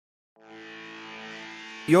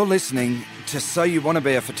You're listening to So You Want to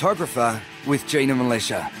Be a Photographer with Gina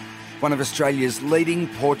Militia, one of Australia's leading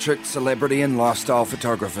portrait, celebrity and lifestyle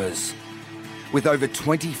photographers. With over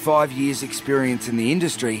 25 years experience in the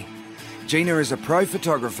industry, Gina is a pro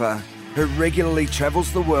photographer who regularly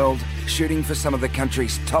travels the world shooting for some of the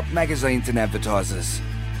country's top magazines and advertisers.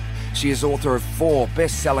 She is author of 4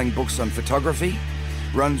 best-selling books on photography,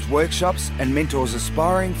 runs workshops and mentors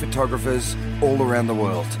aspiring photographers all around the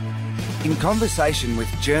world. In conversation with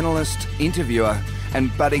journalist, interviewer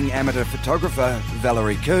and budding amateur photographer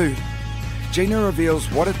Valerie Khoo, Gina reveals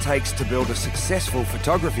what it takes to build a successful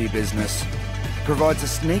photography business, provides a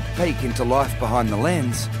sneak peek into life behind the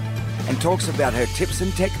lens, and talks about her tips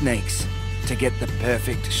and techniques to get the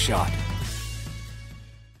perfect shot.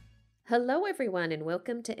 Hello everyone and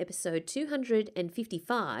welcome to episode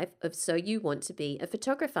 255 of So You Want to Be a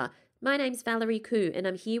Photographer. My name's Valerie Khoo and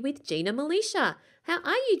I'm here with Gina Militia. How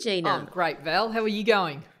are you, Gina? I'm great, Val. How are you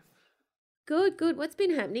going? Good. What's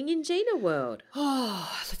been happening in Gina world?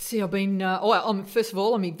 Oh, let's see. I've been, first of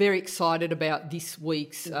all, I'm very excited about this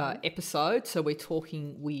week's episode. So we're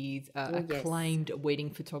talking with acclaimed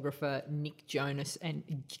wedding photographer Nick Jonas, and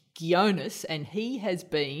he has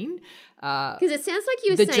been... Because it sounds like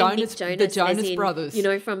you were saying Nick Jonas, the Jonas brothers. You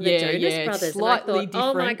know, from the Jonas brothers. It's slightly different.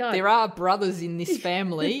 Oh my God. There are brothers in this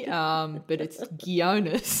family, but it's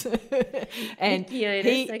Jonas. And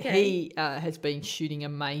he has been shooting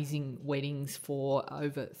amazing weddings for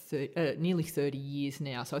over nearly 30 years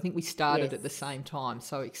now. So I think we started at the same time.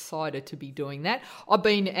 So excited to be doing that. I've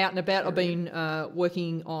been out and about. I've been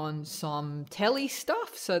working on some telly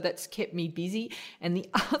stuff, so that's kept me busy. And the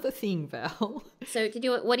other thing, Val. So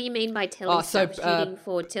what do you mean by shooting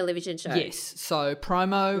for television shows? Yes, so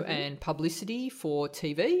promo and publicity for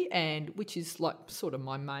TV, and which is like sort of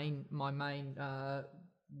my main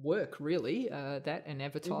work really, that and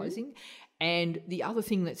advertising. And the other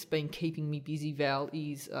thing that's been keeping me busy, Val,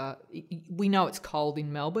 is we know it's cold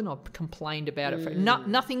in Melbourne. I've complained about it.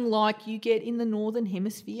 Nothing like you get in the Northern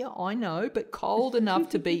Hemisphere, I know, but cold enough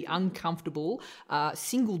to be uncomfortable,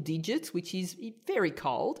 single digits, which is very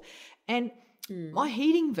cold. And my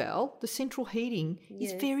heating, Val, the central heating,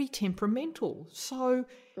 is very temperamental. So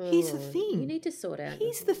here's the thing. You need to sort out.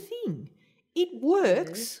 Here's the thing. It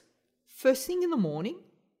works first thing in the morning,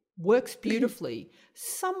 works beautifully.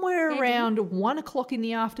 Somewhere around 1 o'clock in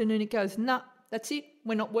the afternoon, it goes, nah, that's it.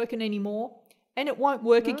 We're not working anymore. And it won't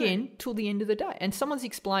work again till the end of the day. And someone's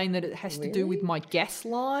explained that it has to do with my gas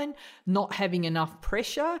line not having enough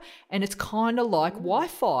pressure, and it's kind of like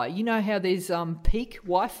Wi-Fi. You know how there's peak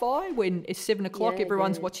Wi-Fi when it's 7 o'clock,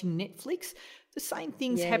 everyone's watching Netflix? The same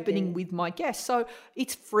thing's happening with my gas. So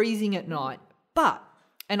it's freezing at night. But,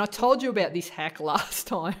 and I told you about this hack last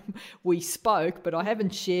time we spoke, but I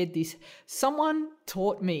haven't shared this. Someone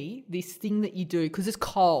taught me this thing that you do because it's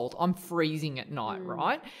cold. I'm freezing at night,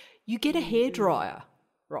 right? You get a hairdryer,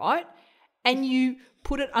 right? And you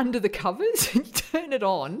put it under the covers and you turn it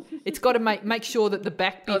on. It's got to make sure that the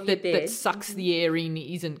back bit that sucks the air in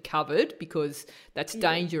isn't covered because that's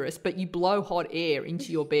dangerous. But you blow hot air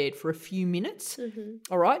into your bed for a few minutes,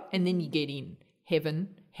 all right? And then you get in. Heaven.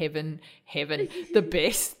 The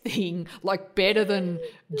best thing, like better than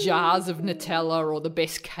jars of Nutella or the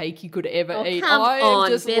best cake you could ever eat. I am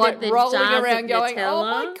just like rolling around going, oh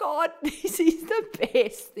my God, this is the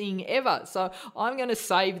best thing ever. So I'm going to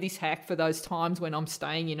save this hack for those times when I'm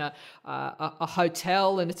staying in a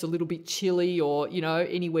hotel and it's a little bit chilly, or, you know,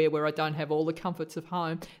 anywhere where I don't have all the comforts of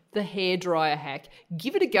home. The hairdryer hack.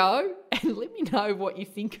 Give it a go and let me know what you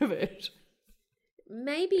think of it.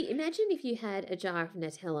 Maybe imagine if you had a jar of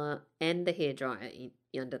Nutella and the hairdryer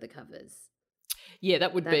under the covers. Yeah,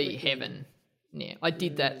 that would be heaven. Yeah, I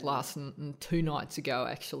did that 2 nights ago.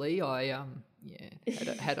 Actually, I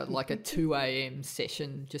had a 2 a.m.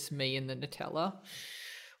 session, just me and the Nutella.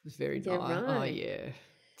 It was very nice. Right. Oh yeah,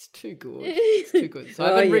 it's too good. It's too good. So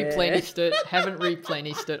I haven't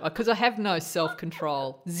replenished it. Because I have no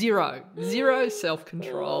self-control. Zero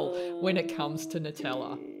self-control when it comes to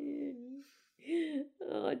Nutella.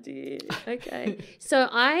 Oh dear. Okay. So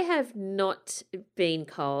I have not been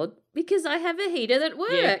cold because I have a heater that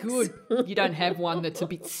works. Yeah, good. You don't have one that's a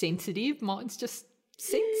bit sensitive. Mine's just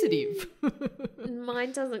sensitive.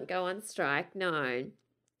 Mine doesn't go on strike, no.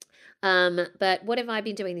 But what have I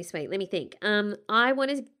been doing this week? Let me think. I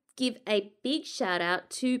want to give a big shout out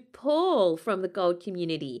to Paul from the Gold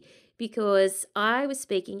community, because I was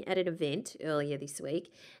speaking at an event earlier this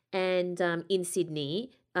week and in Sydney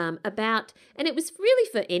about, and it was really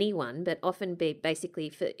for anyone, but often basically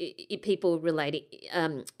for people relating,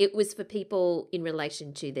 it was for people in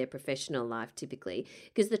relation to their professional life typically,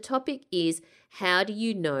 because the topic is, how do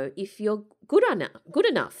you know if you're good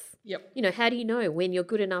enough? Yep. You know, how do you know when you're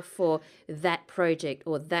good enough for that project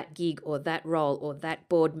or that gig or that role or that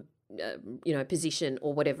board, position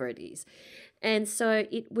or whatever it is? And so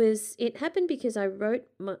it happened because I wrote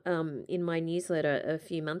in my newsletter a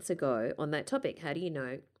few months ago on that topic. How do you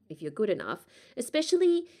know if you're good enough,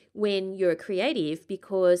 especially when you're a creative,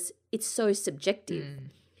 because it's so subjective.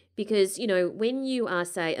 Because, when you are,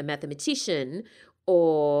 say, a mathematician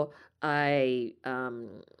or a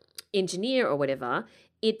engineer or whatever,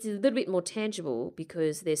 it's a little bit more tangible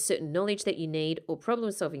because there's certain knowledge that you need or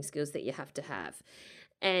problem-solving skills that you have to have.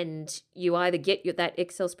 And you either get that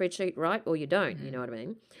Excel spreadsheet right or you don't, you know what I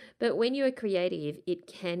mean? But when you're a creative, it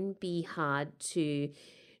can be hard to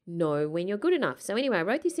know when you're good enough. So anyway, I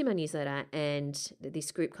wrote this in my newsletter and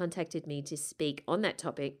this group contacted me to speak on that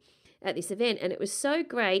topic at this event. And it was so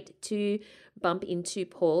great to bump into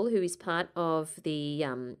Paul, who is part of the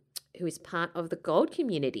gold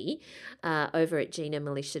community over at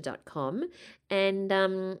GinaMilitia.com.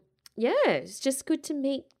 And it's just good to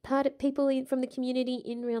meet people from the community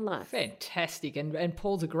in real life. Fantastic. And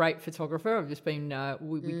Paul's a great photographer. I've just been,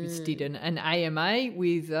 we just did an AMA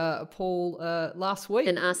with Paul last week.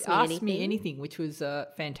 And Ask Me Anything, which was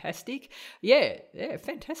fantastic. Yeah,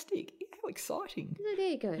 fantastic. How exciting. Oh, there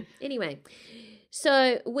you go. Anyway,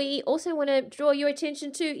 so we also want to draw your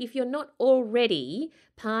attention to, if you're not already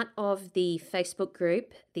part of the Facebook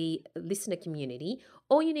group, the listener community,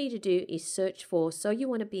 all you need to do is search for So You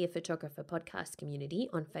Want to Be a Photographer podcast community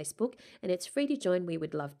on Facebook, and it's free to join. We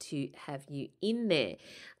would love to have you in there.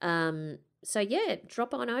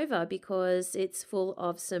 Drop on over because it's full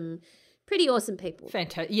of some pretty awesome people.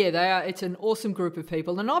 Fantastic. Yeah, they are. It's an awesome group of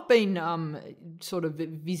people. And I've been sort of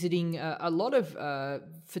visiting a lot of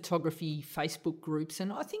photography Facebook groups,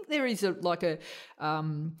 and I think there is a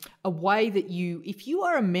way that if you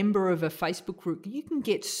are a member of a Facebook group, you can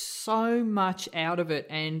get so much out of it,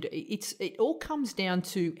 and it all comes down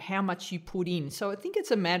to how much you put in. So I think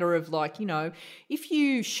it's a matter of if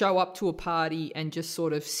you show up to a party and just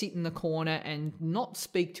sort of sit in the corner and not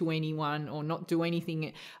speak to anyone or not do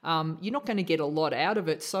anything, you're not going to get a lot out of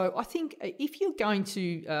it. So I think if you're going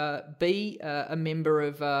to be a member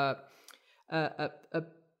of a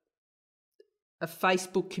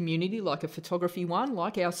Facebook community, like a photography one,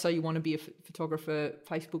 like our So You Want to Be a Photographer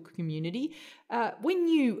Facebook community, when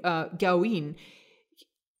you go in,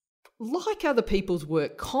 like other people's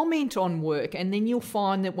work, comment on work, and then you'll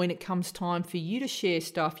find that when it comes time for you to share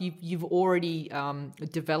stuff, you've already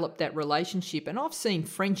developed that relationship. And I've seen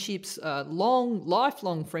friendships,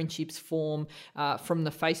 lifelong friendships form from the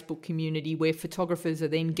Facebook community, where photographers are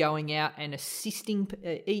then going out and assisting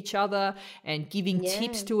each other and giving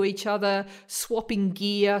tips to each other, swapping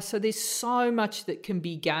gear. So there's so much that can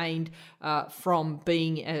be gained from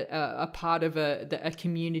being a part of a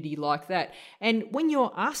community like that. And when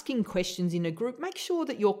you're asking questions in a group, make sure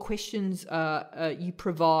that your questions, you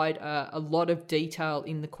provide a lot of detail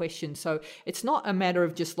in the question. So it's not a matter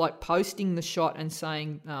of just like posting the shot and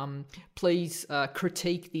saying, please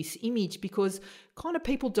critique this image, because kind of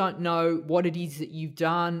people don't know what it is that you've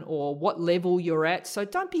done or what level you're at. So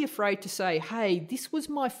don't be afraid to say, hey, this was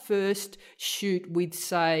my first shoot with,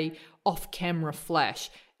 say, off-camera flash,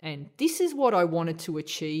 and this is what I wanted to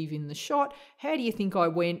achieve in the shot. How do you think I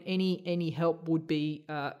went? Any help would be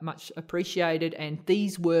much appreciated. And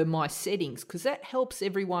these were my settings, because that helps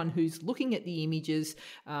everyone who's looking at the images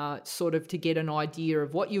sort of to get an idea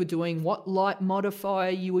of what you were doing, what light modifier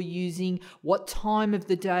you were using, what time of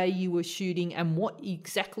the day you were shooting, and what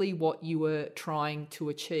you were trying to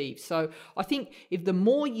achieve. So I think if the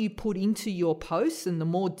more you put into your posts and the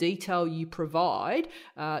more detail you provide,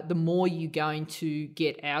 the more you're going to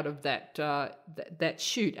get out of that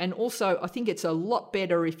shoot. And also, I think it's a lot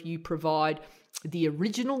better if you provide the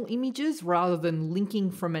original images rather than linking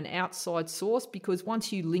from an outside source, because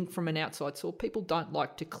once you link from an outside source, people don't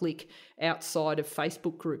like to click outside of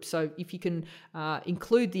Facebook groups. So if you can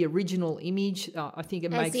include the original image, I think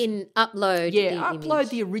it makes... As in upload the upload image.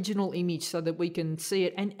 the original image so that we can see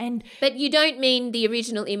it. And But you don't mean the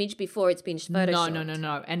original image before it's been photoshopped.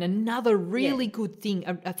 No. And another really good thing,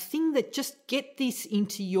 a thing that just get this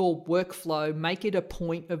into your workflow, make it a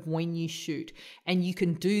point of when you shoot. And you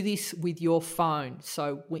can do this with your phone.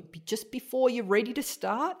 So just before you're ready to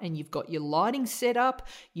start and you've got your lighting set up,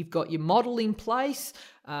 you've got your model in place,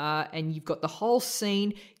 and you've got the whole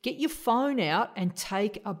scene, get your phone out and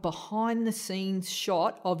take a behind-the-scenes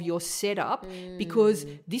shot of your setup, because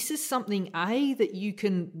this is something, that you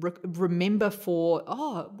can remember for,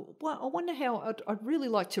 well, I wonder how I'd really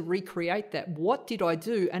like to recreate that. What did I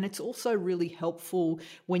do? And it's also really helpful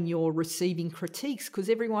when you're receiving critiques, because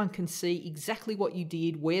everyone can see exactly what you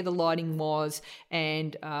did, where the lighting was,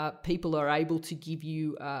 and people are able to give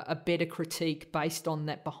you a better critique based on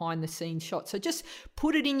that behind-the-scenes shot. So just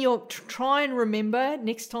put it in your, try and remember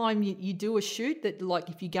next time you do a shoot that, like,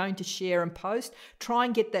 if you're going to share and post, try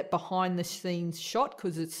and get that behind-the-scenes shot,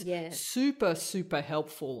 because it's super, super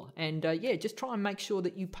helpful. And just try and make sure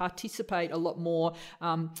that you participate a lot more.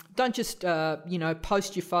 Don't just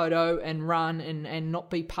post your photo and run and not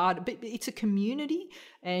be part of it. It's a community,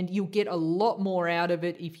 and you'll get a lot more out of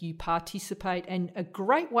it if you participate. And a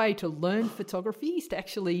great way to learn photography is to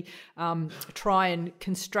actually try and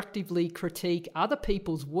constructively critique other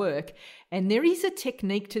people's work. And there is a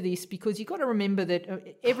technique to this, because you've got to remember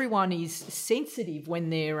that everyone is sensitive when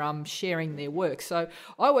they're sharing their work. So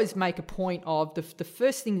I always make a point of the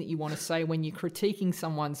first thing that you want to say when you're critiquing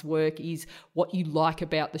someone's work is what you like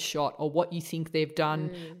about the shot, or what you think they've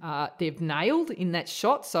done, they've nailed in that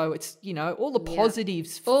shot. So it's, all the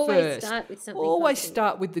positives first. Start with something Always positive.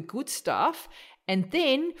 start with the good stuff, and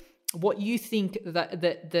then what you think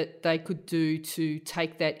that they could do to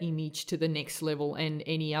take that image to the next level, and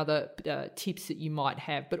any other tips that you might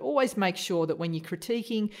have. But always make sure that when you're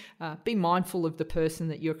critiquing, be mindful of the person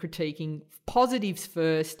that you're critiquing, positives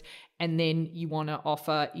first, and then you want to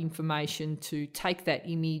offer information to take that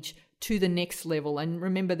image to the next level. And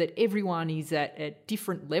remember that everyone is at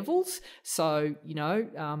different levels. So,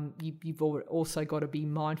 you've also got to be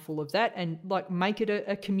mindful of that, and make it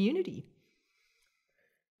a community.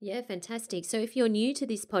 Yeah, fantastic. So if you're new to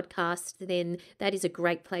this podcast, then that is a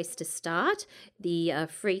great place to start. The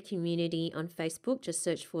free community on Facebook, just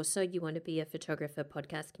search for So You Want to Be a Photographer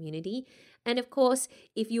podcast community. And of course,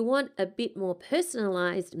 if you want a bit more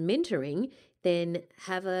personalized mentoring, then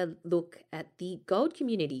have a look at the Gold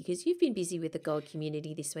community, because you've been busy with the Gold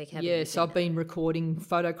community this week, haven't you? Yes, I've been recording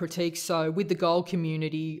photo critiques. So with the Gold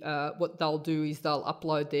community, what they'll do is they'll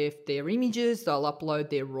upload their images, they'll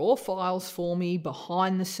upload their raw files for me,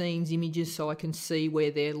 behind the scenes images, so I can see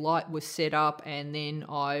where their light was set up, and then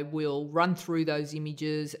I will run through those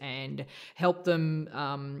images and help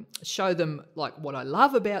them, show them what I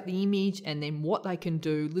love about the image, and then what they can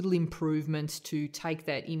do, little improvements to take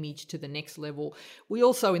that image to the next level. We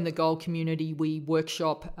also, in the Gold community, we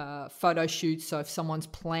workshop photo shoots. So if someone's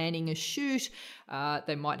planning a shoot,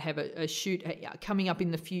 they might have a shoot coming up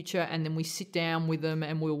in the future, and then we sit down with them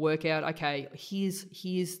and we'll work out, okay, here's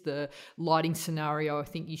the lighting scenario I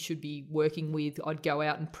think you should be working with. I'd go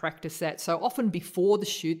out and practice that. So often before the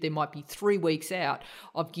shoot, there might be 3 weeks out,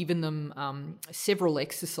 I've given them several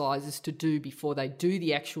exercises to do before they do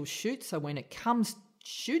the actual shoot. So when it comes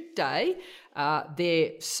shoot day,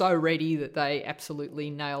 they're so ready that they absolutely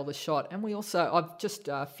nail the shot. And I've just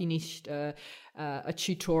finished a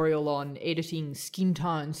tutorial on editing skin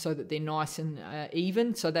tones so that they're nice and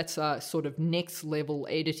even. So that's sort of next level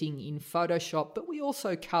editing in Photoshop. But we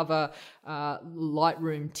also cover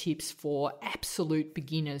Lightroom tips for absolute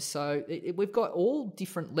beginners. So we've got all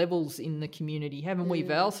different levels in the community, haven't we,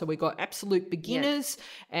 Val? So we've got absolute beginners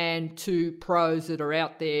and to pros that are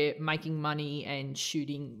out there making money and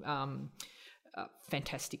shooting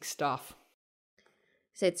fantastic stuff.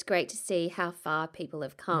 So it's great to see how far people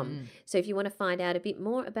have come. So if you want to find out a bit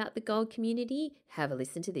more about the Gold community, have a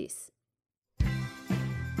listen to this.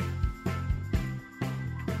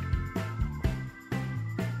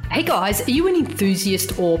 Hey guys, are you an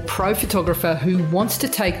enthusiast or pro photographer who wants to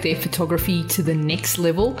take their photography to the next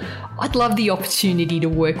level? I'd love the opportunity to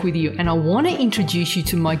work with you, and I want to introduce you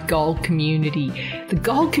to my Gold community. The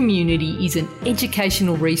Gold community is an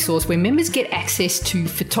educational resource where members get access to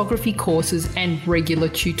photography courses and regular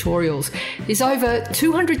tutorials. There's over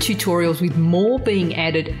 200 tutorials, with more being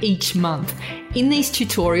added each month. In these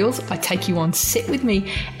tutorials, I take you on set with me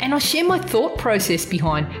and I share my thought process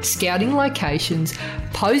behind scouting locations,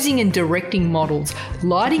 posing and directing models,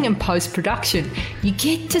 lighting and post-production. You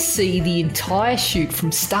get to see the entire shoot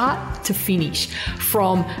from start to finish,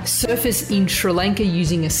 from surface in Sri Lanka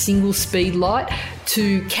using a single speed light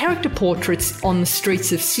to character portraits on the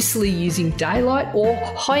streets of Sicily using daylight, or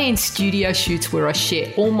high-end studio shoots where I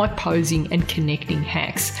share all my posing and connecting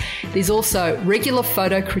hacks. There's also regular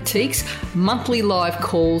photo critiques, monthly live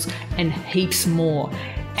calls, and heaps more.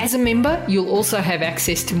 As a member, you'll also have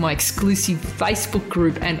access to my exclusive Facebook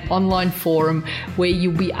group and online forum where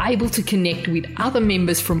you'll be able to connect with other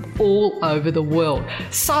members from all over the world.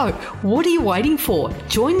 So, what are you waiting for?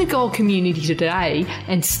 Join the goal community today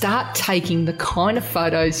and start taking the kind of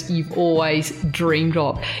photos you've always dreamed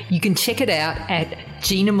of. You can check it out at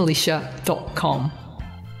ginamilicia.com.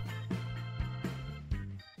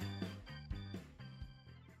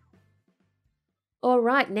 All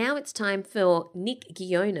right, now it's time for Nick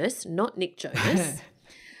Gionis, not Nick Jonas.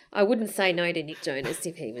 I wouldn't say no to Nick Jonas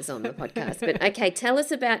if he was on the podcast. But okay, tell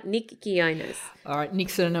us about Nick Gionis. All right,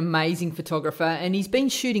 Nick's an amazing photographer and he's been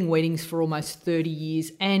shooting weddings for almost 30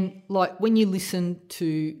 years. And like when you listen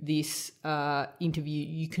to this interview,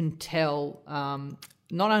 you can tell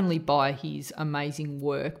not only by his amazing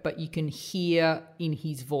work, but you can hear in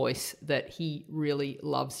his voice that he really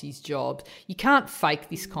loves his job. You can't fake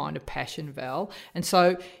this kind of passion, Val. And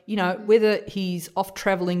so, you know, whether he's off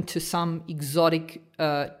travelling to some exotic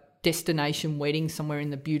destination wedding somewhere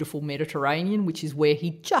in the beautiful Mediterranean, which is where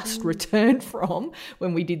he just returned from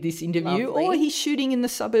when we did this interview, Lovely. or he's shooting in the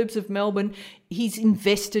suburbs of Melbourne, he's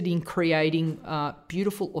invested in creating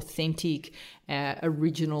beautiful, authentic,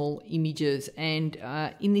 original images. And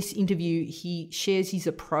in this interview, he shares his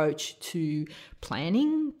approach to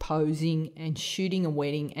planning, posing, and shooting a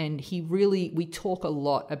wedding. And we talk a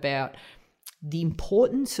lot about the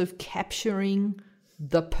importance of capturing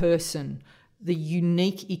the person, the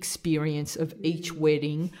unique experience of each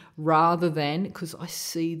wedding, rather than, because I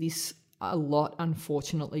see this a lot,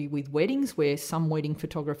 unfortunately, with weddings where some wedding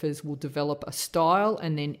photographers will develop a style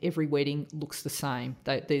and then every wedding looks the same.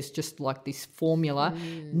 There's just like this formula.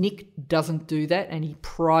 Nick doesn't do that, and he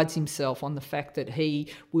prides himself on the fact that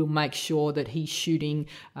he will make sure that he's shooting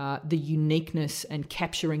the uniqueness and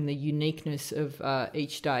capturing the uniqueness of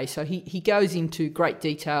each day. So he goes into great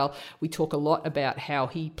detail. We talk a lot about how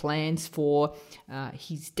he plans for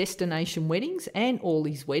his destination weddings and all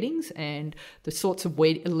his weddings, and the sorts of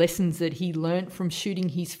lessons that he learnt from shooting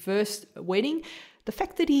his first wedding. The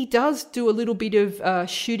fact that he does do a little bit of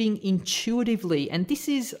shooting intuitively, and this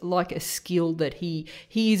is like a skill that he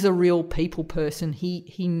is a real people person.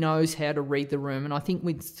 He knows how to read the room, and I think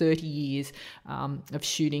with 30 years of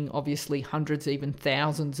shooting, obviously hundreds, even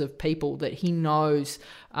thousands of people, that he knows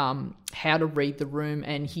how to read the room.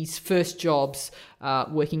 And his first jobs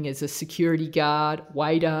working as a security guard,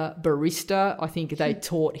 waiter, barista, I think they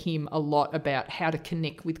taught him a lot about how to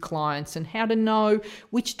connect with clients and how to know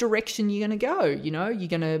which direction you're going to go. You know, you're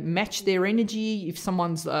going to match their energy if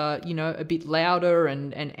someone's, a bit louder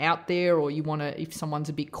and out there, or if someone's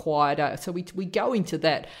a bit quieter. So we go into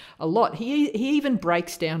that a lot. He even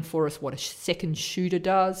breaks down for us what a second shooter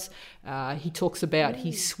does. He talks about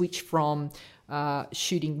his switch from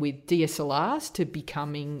shooting with DSLRs to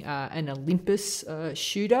becoming an Olympus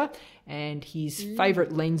shooter, and his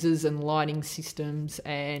favourite lenses and lighting systems.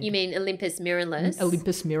 And You mean Olympus mirrorless?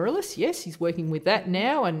 Olympus mirrorless, yes, he's working with that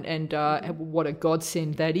now, and what a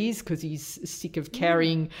godsend that is, because he's sick of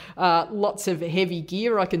carrying lots of heavy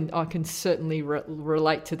gear. I can certainly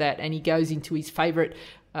relate to that, and he goes into his favourite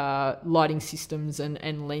lighting systems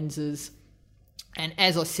and lenses. And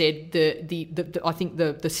as I said, I think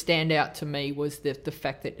the standout to me was the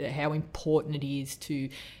fact that how important it is to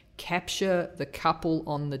capture the couple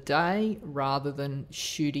on the day rather than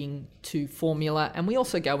shooting to formula. And we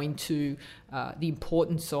also go into the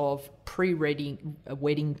importance of pre-wedding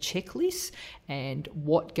checklists and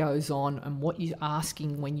what goes on and what you're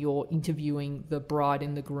asking when you're interviewing the bride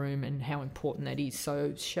and the groom, and how important that is.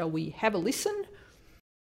 So shall we have a listen?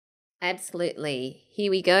 Absolutely. Here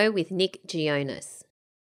we go with Nick Gionis.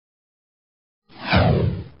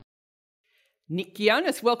 Nick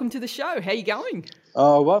Gionis, welcome to the show. How are you going?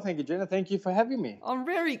 Oh, well, thank you, Jenna. Thank you for having me. I'm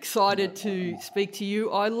very excited to speak to you.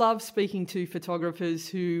 I love speaking to photographers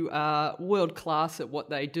who are world-class at what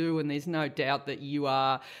they do, and there's no doubt that you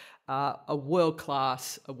are a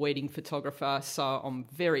world-class wedding photographer. So I'm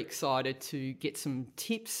very excited to get some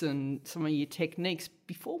tips and some of your techniques.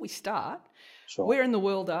 Before we start, Sure. Where in the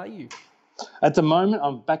world are you? At the moment,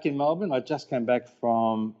 I'm back in Melbourne. I just came back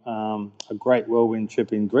from a great whirlwind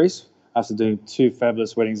trip in Greece after doing 2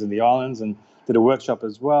 fabulous weddings in the islands, and did a workshop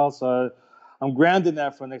as well. So I'm grounded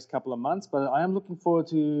now for the next couple of months, but I am looking forward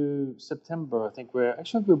to September. I think we're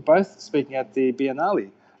both speaking at the Biennale.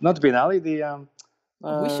 Not the Biennale, the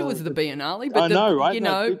I wish it was the Biennale, but I know, right?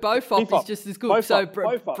 BOFOP is just as good.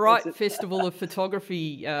 BOFOP, Bright Festival of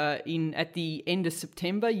Photography at the end of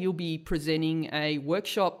September, you'll be presenting a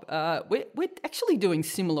workshop. We're actually doing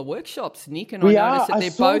similar workshops, Nick, and I noticed that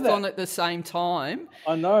they're both on at the same time.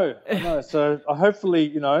 I know. So hopefully,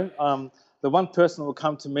 the one person that will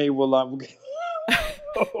come to me will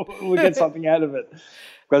we'll get something out of it.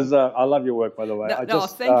 Because I love your work, by the way.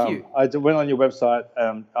 Thank you. I went on your website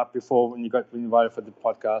up before when you got invited for the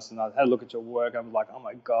podcast, and I had a look at your work. I'm like, oh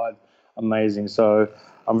my God, amazing. So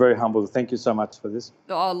I'm very humbled. Thank you so much for this.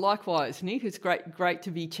 Oh, likewise, Nick. It's great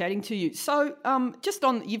to be chatting to you. So,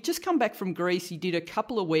 you've just come back from Greece. You did a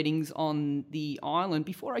couple of weddings on the island.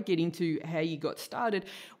 Before I get into how you got started,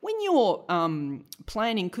 when you're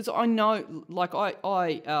planning, because I know, like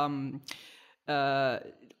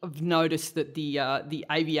I've noticed that the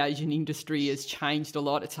aviation industry has changed a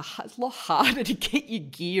lot. It's a lot harder to get your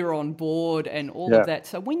gear on board and all of that.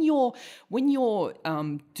 So when you're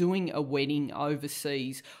doing a wedding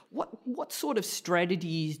overseas, what sort of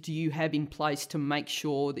strategies do you have in place to make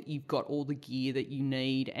sure that you've got all the gear that you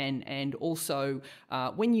need? And also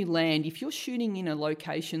when you land, if you're shooting in a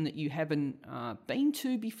location that you haven't been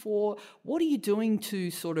to before, what are you doing to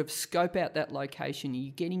sort of scope out that location? Are you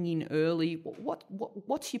getting in early?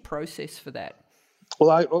 What's your process for that?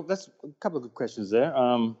 Well, that's a couple of good questions there.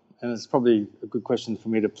 And it's probably a good question for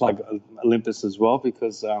me to plug Olympus as well,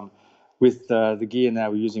 because with the gear now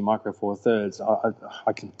we're using Micro Four Thirds,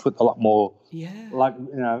 I can put a lot more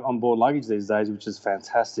on board luggage these days, which is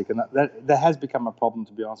fantastic. And that has become a problem,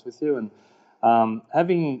 to be honest with you. And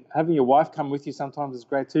having your wife come with you sometimes is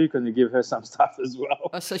great too, because you give her some stuff as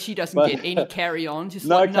well. So she doesn't get any carry-on. Just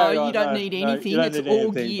you don't need anything. It's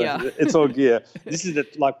all gear. It's all gear. This is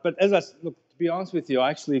but to be honest with you,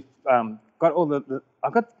 I actually got all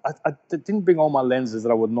I didn't bring all my lenses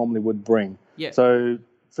that I would bring. Yeah. So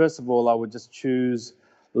first of all, I would just choose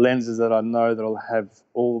lenses that I know that will have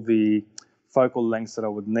all the focal lengths that I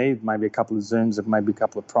would need, maybe a couple of zooms and maybe a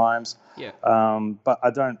couple of primes. Yeah. But I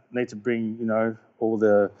don't need to bring, all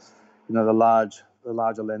the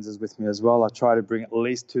larger lenses with me as well. I try to bring at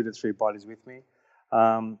least 2 to 3 bodies with me.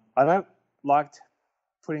 I don't like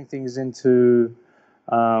putting things into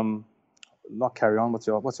not carry on. What's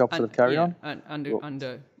the opposite of carry on? Under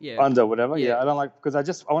whatever. Yeah. I don't like, because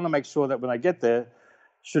I want to make sure that when I get there,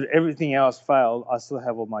 should everything else fail, I still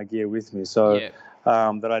have all my gear with me. So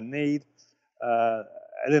that I need. And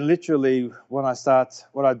then literally when I start,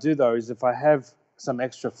 what I do though is if I have some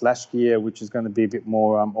extra flash gear, which is going to be a bit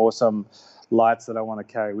more, or some lights that I want to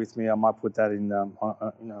carry with me, I might put that in,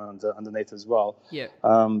 underneath as well. Yeah.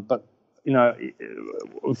 But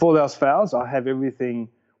if all else fails, I have everything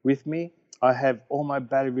with me. I have all my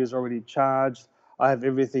batteries already charged. I have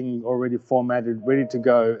everything already formatted, ready to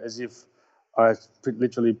go, as if I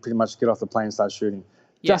literally pretty much get off the plane and start shooting,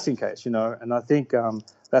 just in case, And I think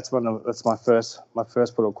that's my first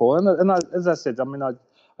port of call. And as I said,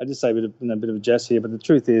 I just say a bit of a jest here, but the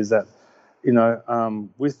truth is that,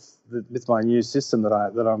 with my new system that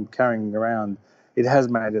I'm carrying around, it has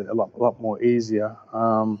made it a lot more easier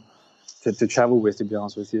to travel with, to be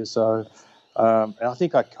honest with you. So, and I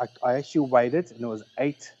think I actually weighed it, and it was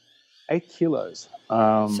 8 kilos.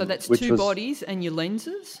 So that's 2 bodies and your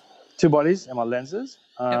lenses? 2 bodies and my lenses.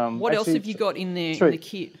 What else have you got in there in the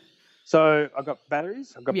kit? So I've got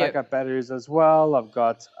batteries. I've got backup batteries as well. I've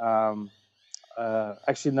got in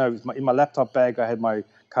my laptop bag I had my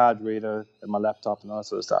card reader and my laptop and all that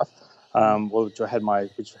sort of stuff. Which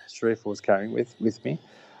Sharifa was carrying with me.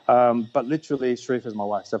 But literally Sharifa is my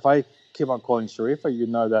wife. So if I keep on calling Sharifa, you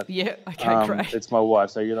know that great. It's my wife,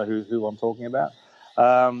 so you know who I'm talking about.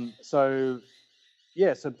 So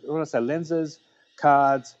when I say lenses,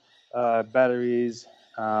 cards, batteries,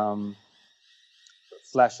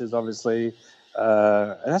 flashes, obviously,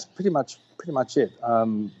 and that's pretty much it.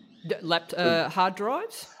 Hard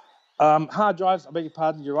drives? Hard drives, I beg your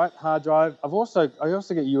pardon, you're right, hard drive. I also get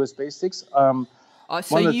USB sticks.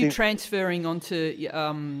 So you transferring onto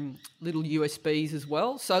little USBs as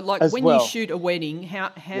well? So you shoot a wedding,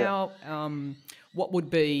 how what would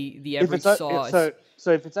be the average size?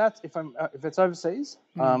 So if it's overseas,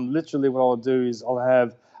 literally what I'll do is I'll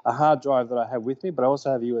have a hard drive that I have with me, but I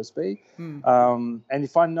also have a USB. And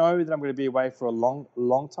if I know that I'm going to be away for a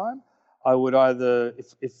long time, I would either,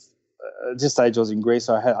 if at this stage I was in Greece,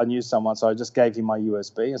 I knew someone, so I just gave him my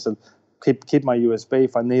USB and said, keep my USB.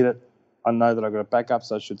 If I need it, I know that I've got a backup.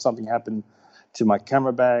 So should something happen to my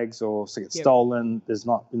camera bags or get stolen, there's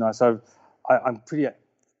not, so I'm pretty,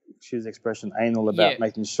 excuse the expression, anal about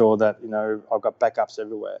making sure that, I've got backups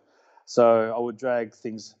everywhere. So I would drag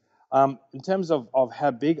things. In terms of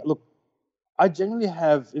how big, look, I generally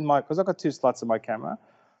have because I've got 2 slots in my camera.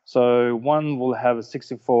 So one will have a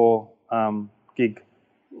 64 gig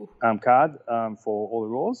card for all the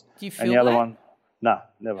RAWs. Do you feel and the other that? one, no,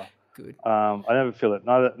 never. Good. I never feel it.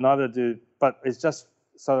 Neither do. But it's just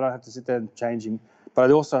so that I don't have to sit there and changing. But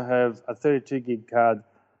I also have a 32 gig card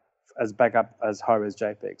as backup as high-res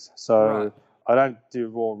JPEGs. So I don't do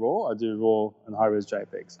raw. I do raw and high-res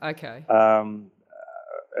JPEGs. Okay.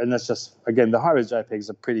 And that's just, again, the high-res JPEGs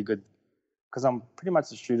are pretty good because I'm pretty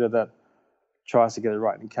much a shooter that tries to get it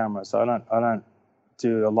right in camera. So I don't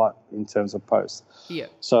do a lot in terms of post. Yeah.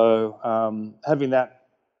 So having that,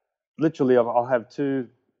 literally, I'll have two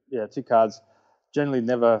cards. Generally,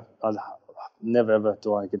 never ever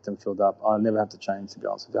do I get them filled up. I never have to change, to be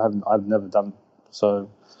honest with you. I've never done so.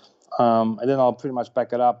 And then I'll pretty much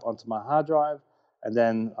back it up onto my hard drive. And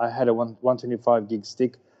then I had a 125 gig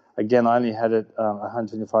stick. Again, I only had it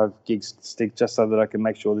 125 gig stick just so that I can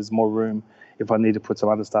make sure there's more room if I need to put some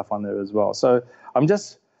other stuff on there as well. So I'm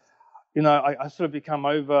just, I sort of become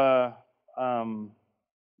over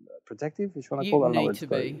protective, if you want to call it. You need to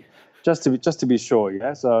be. Just to be sure,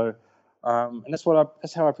 yeah. So, and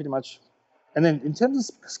that's how I pretty much. And then in terms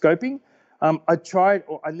of scoping, I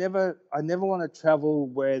never want to travel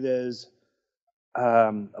where there's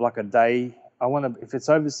like a day. If it's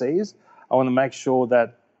overseas, I want to make sure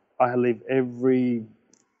that I leave every,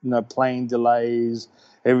 plane delays,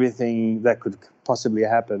 everything that could possibly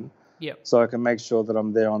happen. Yep. So I can make sure that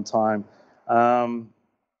I'm there on time. And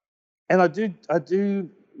I do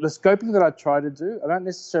the scoping that I try to do. I don't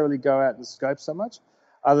necessarily go out and scope so much,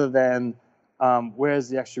 other than where's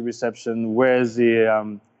the actual reception, where's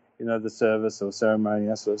the the service or ceremony,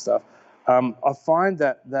 that sort of stuff. I find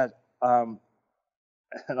that and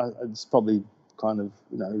it's probably kind of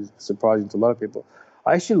surprising to a lot of people.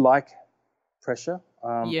 I actually like pressure.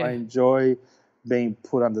 I enjoy being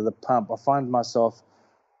put under the pump. I find myself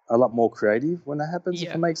a lot more creative when that happens, if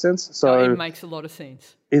it makes sense. So it makes a lot of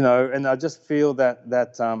sense. And I just feel that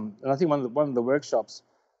and I think one of the workshops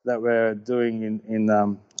that we're doing in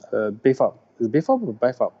BFOP, is it BFOP or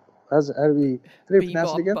BAFOP? How do we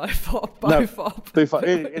pronounce it again? BFOP.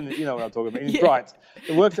 BFOP. And you know what I'm talking about. In Bright,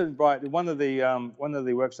 it works in Bright. One of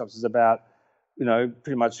the workshops is about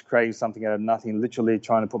pretty much creating something out of nothing, literally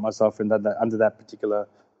trying to put myself in under that particular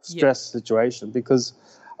stress situation, because,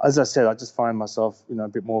 as I said, I just find myself, a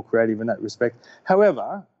bit more creative in that respect.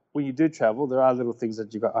 However, when you do travel, there are little things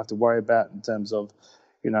that you have to worry about in terms of,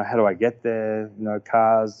 how do I get there?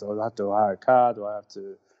 Cars. Do I have to hire a car? Do I have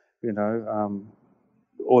to,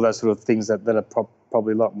 all those sort of things that are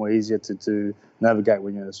probably a lot more easier to navigate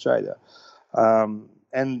when you're in Australia.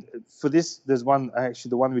 And for this, there's one, actually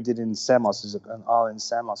the one we did in Samos, is an island in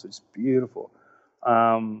Samos, which is beautiful.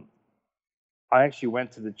 I actually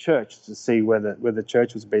went to the church to see where the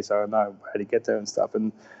church was based, so I know how to get there and stuff.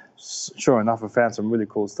 And sure enough, I found some really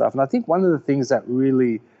cool stuff. And I think one of the things that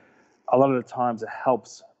really, a lot of the times, it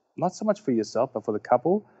helps, not so much for yourself, but for the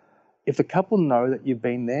couple. If the couple know that you've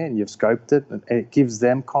been there and you've scoped it, and it gives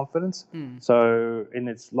them confidence. So, and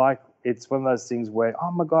it's one of those things where,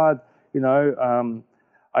 oh my God,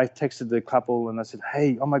 I texted the couple and I said,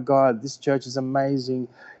 hey, oh my God, this church is amazing.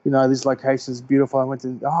 This location is beautiful. I went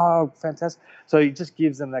to, oh, fantastic. So it just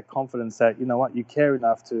gives them that confidence that, you care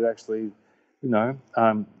enough to actually, they're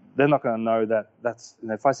not going to know that's,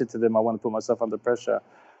 if I said to them, I want to put myself under pressure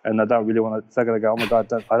and I don't really want to, they're going to go, oh my God,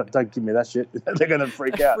 don't give me that shit. They're going to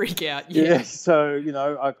freak out. Yeah. So,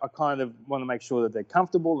 I kind of want to make sure that they're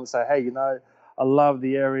comfortable and say, hey, I love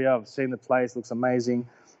the area. I've seen the place. It looks amazing.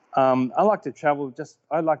 I like to travel.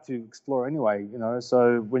 I like to explore anyway,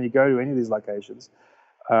 So when you go to any of these locations,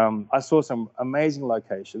 I saw some amazing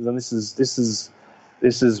locations, and this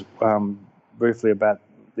is briefly about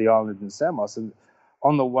the island in Samos. And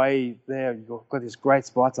on the way there, you've got these great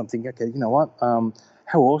spots. I'm thinking, okay, you know what?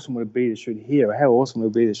 How awesome would it be to shoot here? Or how awesome would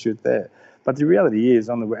it be to shoot there? But the reality is,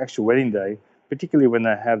 on the actual wedding day, particularly when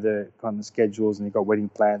they have their kind of schedules and you've got wedding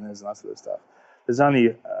planners and that sort of stuff, there's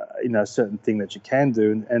only a certain thing that you can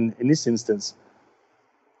do, and in this instance,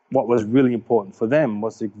 what was really important for them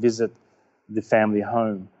was to visit the family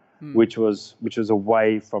home, which was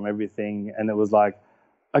away from everything, and it was like,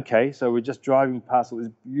 okay, so we're just driving past all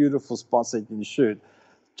these beautiful spots that you can shoot,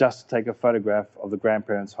 just to take a photograph of the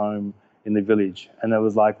grandparents' home in the village, and it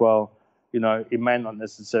was like, well, it may not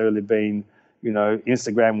necessarily been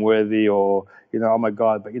Instagram worthy or, oh my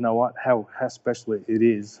God, but you know what, how special it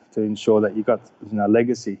is to ensure that you got,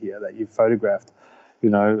 legacy here, that you photographed,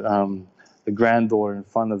 the granddaughter in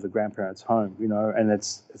front of the grandparents' home, and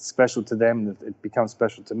it's special to them. It becomes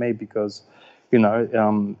special to me because,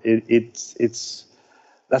 it's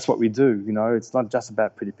that's what we do. It's not just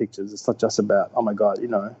about pretty pictures. It's not just about, oh my God,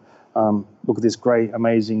 look at this great,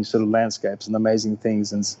 amazing sort of landscapes and amazing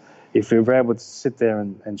things. And if we're able to sit there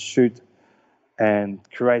and shoot and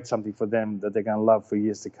create something for them that they're going to love for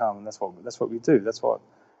years to come, and that's what we do. That's what,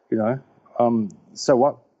 So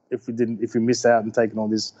what if we missed out and taken all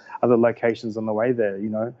these other locations on the way there?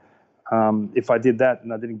 If I did that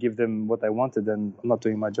and I didn't give them what they wanted, then I'm not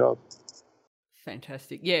doing my job.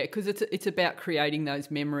 Fantastic. Yeah, because it's about creating those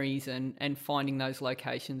memories and finding those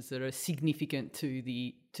locations that are significant to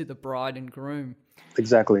the bride and groom.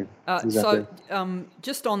 Exactly. So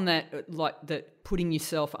just on that, like that putting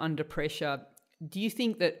yourself under pressure, do you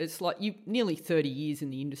think that it's like you nearly 30 years in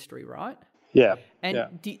the industry, right? Yeah. And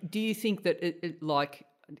yeah. do you think that it like,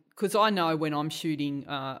 because I know when I'm shooting,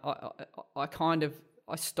 I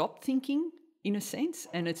stop thinking in a sense,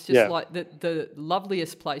 and it's just like the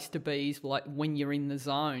loveliest place to be is like when you're in the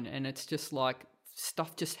zone, and it's just like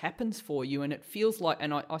stuff just happens for you, and it feels like,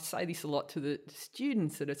 and I say this a lot to the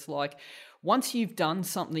students, that it's like once you've done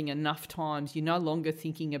something enough times, you're no longer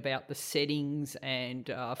thinking about the settings and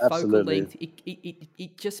focal length.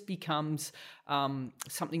 It just becomes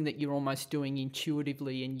something that you're almost doing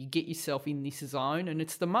intuitively, and you get yourself in this zone, and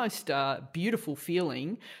it's the most beautiful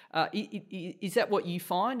feeling. Is that what you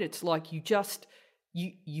find? It's like you just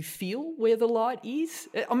you feel where the light is.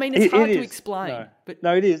 I mean, it's hard to explain.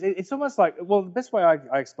 No, it is. It's almost like, well, the best way I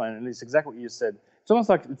explain it, and it's exactly what you said. It's almost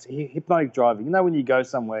like it's hypnotic driving. You know, when you go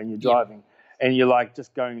somewhere and you're driving and you're like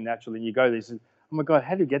just going naturally, and you go there, you say, oh my God,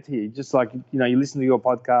 how do you get here? Just like, you know, you listen to your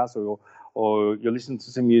podcast or you're listening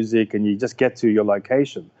to some music and you just get to your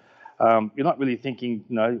location. You're not really thinking,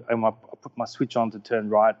 you know, I put my switch on to turn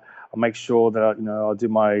right. I'll make sure that, I'll do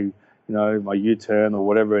my my U-turn or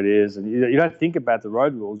whatever it is. And you don't think about the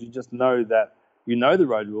road rules. You just know that you know the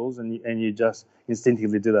road rules, and you just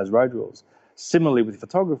instinctively do those road rules. Similarly with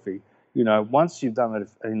photography, once you've done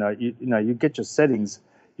it, you get your settings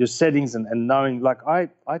and knowing, like I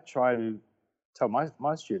try to tell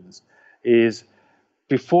my students is,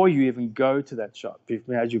 before you even go to that shot,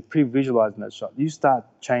 as you're pre-visualizing that shot, you start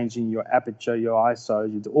changing your aperture, your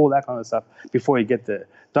ISO, you do all that kind of stuff before you get there.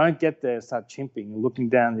 Don't get there and start chimping, looking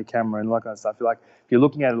down at your camera and all that kind of stuff. If you're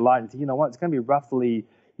looking at a light, you think, you know what, it's going to be roughly,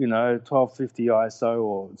 1250 ISO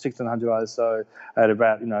or 1600 ISO at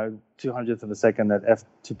about, 200th of a second at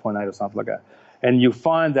f2.8 or something like that. And you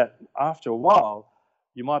find that after a while,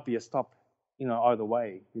 you might be a stop, either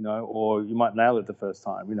way, or you might nail it the first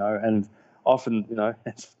time, and often,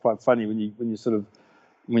 it's quite funny when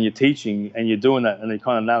you're teaching and you're doing that and you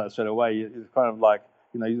kind of nail it straight away. It's kind of like,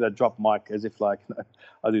 you that drop mic as if like,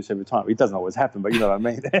 I do this every time. It doesn't always happen, but you know what I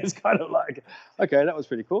mean? It's kind of like, okay, that was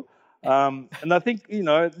pretty cool. And I think,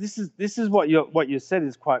 this is what you said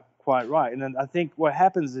is quite right. And then I think what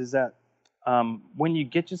happens is that when you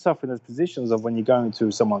get yourself in those positions of when you're going to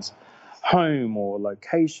someone's home or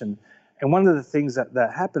location, and one of the things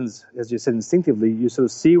that happens, as you said, instinctively, you sort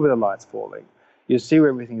of see where the light's falling. You see where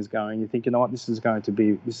everything is going. You think, you know what, this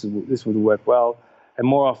would work well. And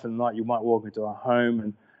more often than not, you might walk into a home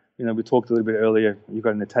and, we talked a little bit earlier, you've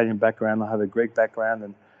got an Italian background, I have a Greek background,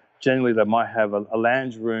 and generally they might have a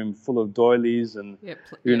lounge room full of doilies and,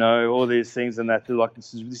 all these things, and that they're like,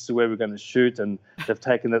 this is where we're going to shoot, and they've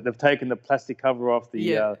taken the plastic cover off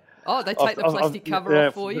the... they take the plastic cover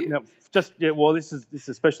off for you? Well, this is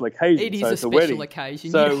a special occasion. It is a special wedding.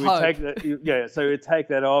 Occasion. So we take that. So we take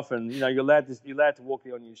that off, and you're allowed to walk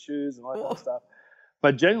on your shoes and all that kind of stuff.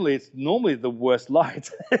 But generally, it's normally the worst light.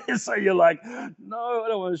 So you're like, no, I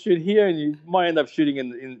don't want to shoot here, and you might end up shooting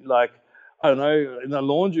in like, I don't know, in a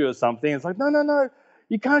laundry or something. It's like, no,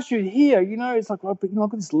 you can't shoot here. It's like, well, but I've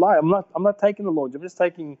got this light. I'm not taking the laundry. I'm just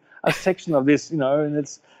taking a section of this. And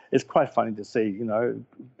it's quite funny to see,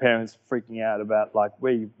 parents freaking out about like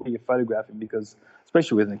where you're photographing, because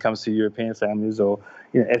especially when it comes to European families or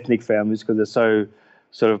ethnic families, because they're so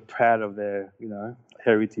sort of proud of their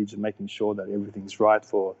heritage and making sure that everything's right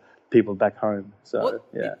for people back home. So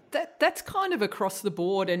that's kind of across the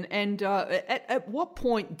board. And at what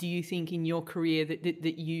point do you think in your career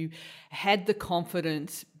that you had the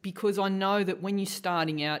confidence? Because I know that when you're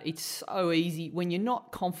starting out, it's so easy when you're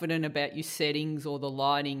not confident about your settings or the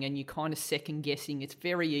lighting, and you're kind of second guessing. It's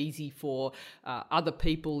very easy for other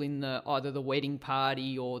people in either the wedding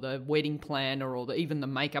party or the wedding planner or even the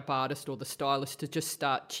makeup artist or the stylist to just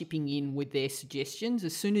start chipping in with their suggestions.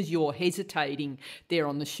 As soon as you're hesitating there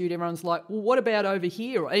on the shoot, everyone's like, well, what about over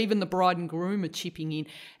here? Or even the bride and groom are chipping in.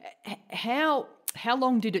 How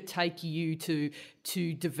long did it take you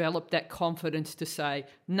to develop that confidence to say,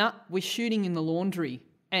 nah, we're shooting in the laundry,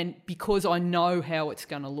 and because I know how it's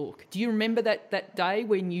going to look? Do you remember that day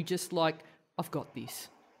when you just like, I've got this?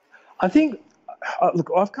 I think, look,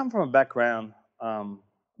 I've come from a background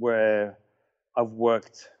where I've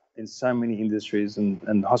worked in so many industries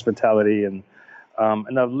and hospitality, and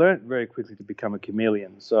I've learned very quickly to become a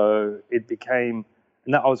chameleon. So it became,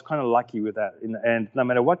 and I was kind of lucky with that. And no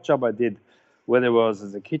matter what job I did, whether it was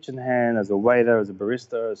as a kitchen hand, as a waiter, as a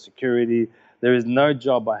barista, as security, There is no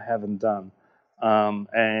job I haven't done,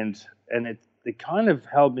 and it kind of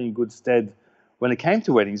held me in good stead when it came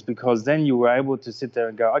to weddings, because then you were able to sit there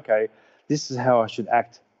and go, okay, this is how I should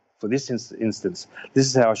act for this instance. This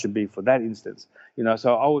is how I should be for that instance.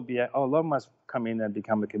 So I would almost come in and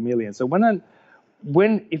become a chameleon. So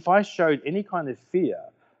if I showed any kind of fear,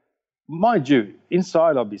 mind you,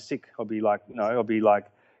 inside I'll be sick. I'll be like,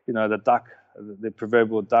 the duck, the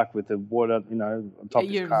proverbial duck with the water, on top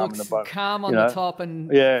is calm. Looks calm on the top and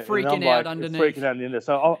freaking out underneath. Freaking out underneath.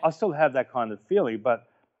 So I still have that kind of feeling, but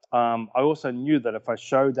I also knew that if I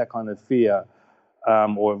showed that kind of fear,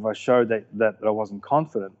 or if I showed that I wasn't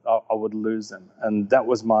confident, I would lose them. And that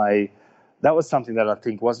was something that I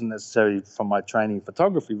think wasn't necessarily from my training in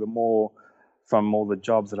photography, but more from all the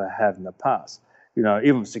jobs that I had in the past.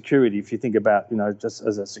 Even security, if you think about, just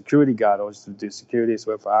as a security guard, I used to do security,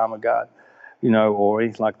 so for armor guard, or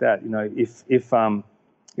anything like that.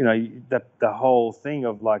 The whole thing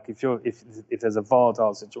of like, if there's a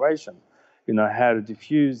volatile situation, how to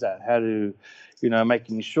diffuse that, how to,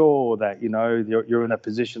 making sure that, you're in a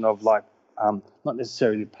position of like, not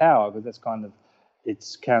necessarily power, because that's kind of,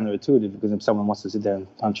 it's counterintuitive, because if someone wants to sit there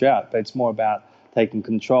and punch you out, but it's more about taking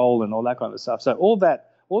control and all that kind of stuff. So all that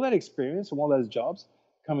experience from all those jobs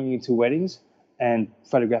coming into weddings and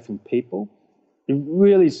photographing people, it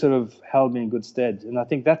really sort of held me in good stead. And I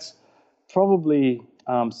think that's probably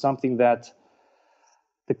something that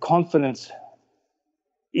the confidence,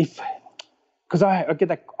 because I get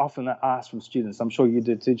that often asked from students, I'm sure you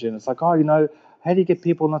do too, Jen. It's like, how do you get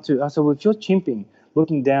people not to? I said, well, if you're chimping,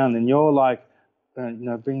 looking down, and you're like,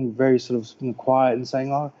 being very sort of quiet and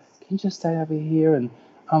saying, oh, can you just stay over here? And,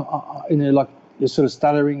 like you're sort of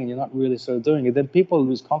stuttering and you're not really sort of doing it, then people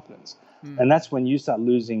lose confidence. And that's when you start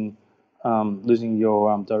losing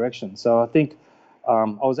your direction. So I think I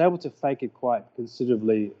was able to fake it quite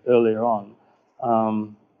considerably earlier on.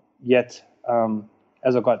 Yet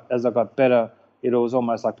as I got better, it was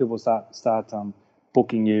almost like people start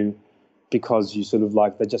booking you because you sort of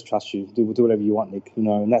like, they just trust you. Do whatever you want, Nick.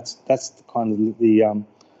 And that's the kind of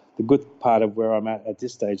the good part of where I'm at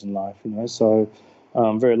this stage in life. So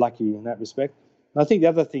I'm very lucky in that respect. And I think the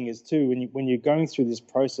other thing is too, when you're going through this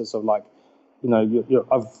process of like,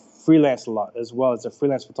 I've freelanced a lot as well as a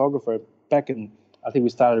freelance photographer. Back in, I think we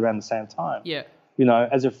started around the same time. Yeah.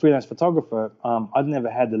 As a freelance photographer, I'd never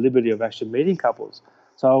had the liberty of actually meeting couples.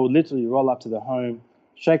 So I would literally roll up to the home,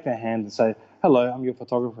 shake their hand and say, hello, I'm your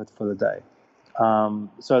photographer for the day.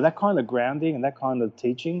 So that kind of grounding and that kind of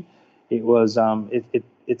teaching, it was,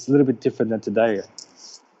 it's a little bit different than today,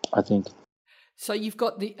 I think. So you've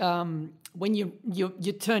got the, when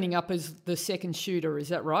you're turning up as the second shooter, is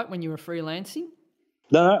that right, when you were freelancing?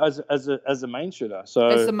 No, as a main shooter. So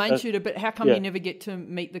as the main shooter, but how come you never get to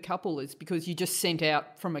meet the couple? Is because you just sent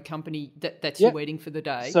out from a company that's your wedding for the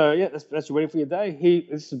day? So that's your wedding for your day.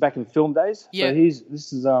 This is back in film days. Yeah. So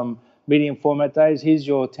this is medium format days. Here's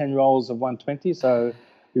your 10 rolls of 120. So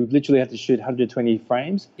you literally have to shoot 120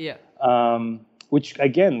 frames. Yeah. Which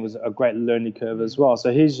again was a great learning curve as well.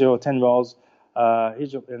 So here's your 10 rolls.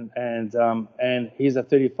 Here's your and here's a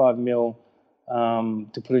 35 mil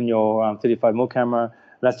to put in your 35 mil camera.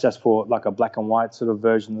 That's just for like a black and white sort of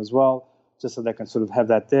version as well, just so they can sort of have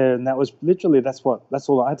that there. And that was literally that's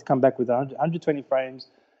all. I had to come back with 120 frames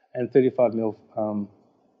and 35 mil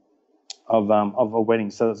of a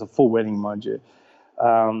wedding. So it's a full wedding, mind you.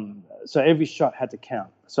 So every shot had to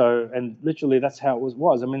count. So and literally that's how it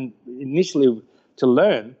was. I mean, initially to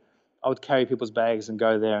learn, I would carry people's bags and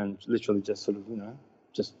go there and literally just sort of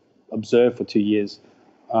just observe for 2 years,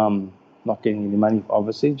 not getting any money,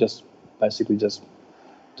 obviously, just basically just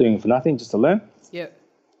doing it for nothing, just to learn. Yeah.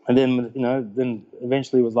 And then, then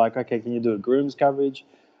eventually it was like, okay, can you do a groom's coverage?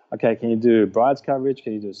 Okay, can you do bride's coverage?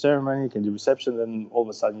 Can you do a ceremony? Can you do reception? Then all of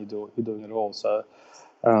a sudden you're doing it all. So,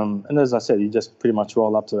 and as I said, you just pretty much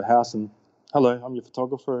roll up to a house and, hello, I'm your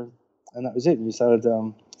photographer, and that was it. And you started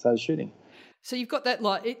shooting. So you've got that,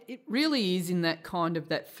 like, it really is in that kind of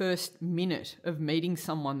that first minute of meeting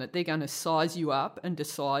someone that they're going to size you up and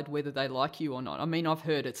decide whether they like you or not. I mean, I've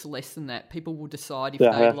heard it's less than that. People will decide if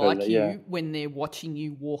they like you when they're watching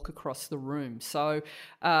you walk across the room. So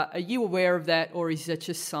are you aware of that, or is that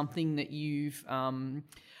just something that you've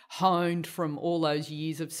honed from all those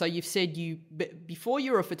years of, so you've said before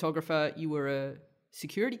you were a photographer, you were a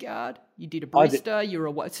security guard, you did a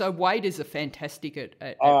barista, so waiters are fantastic at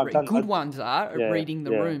reading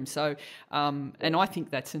the room. So, and I think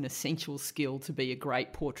that's an essential skill to be a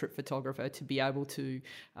great portrait photographer, to be able to,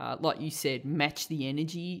 like you said, match the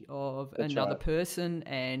energy of another person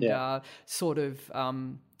and sort of,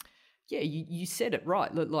 Yeah, you said it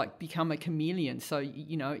right. Like become a chameleon. So,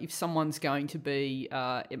 you know, if someone's going to be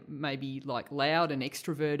maybe like loud and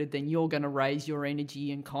extroverted, then you're going to raise your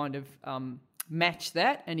energy and kind of match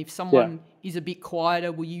that. And if someone is a bit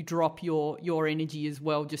quieter, will you drop your energy as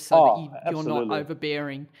well, just so that you're not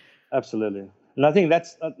overbearing? Absolutely. And I think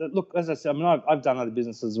that's, look, as I said, I mean, I've done other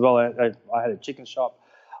businesses as well. I had a chicken shop.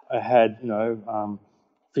 I had, you know,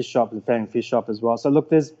 fish shop, the family fish shop as well. So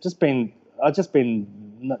look, I've just been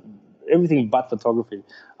everything but photography.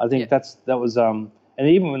 I think that was, and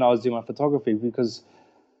even when I was doing my photography, because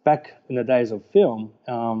back in the days of film,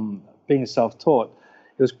 being self-taught,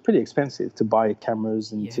 it was pretty expensive to buy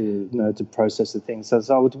cameras and to, you know, to process the things. So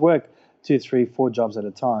I would work 2, 3, 4 jobs at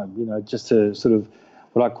a time, you know, just to sort of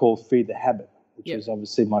what I call feed the habit, which is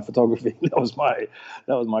obviously my photography. That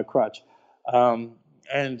was my crutch.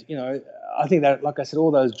 And, you know, I think that, like I said,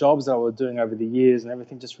 all those jobs that I was doing over the years and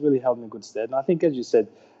everything just really held me in good stead. And I think, as you said,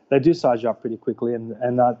 they do size you up pretty quickly.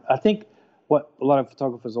 And I think what a lot of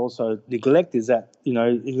photographers also neglect is that, you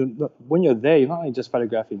know, when you're there, you're not only just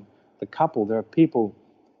photographing the couple. There are people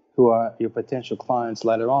who are your potential clients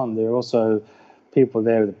later on. There are also people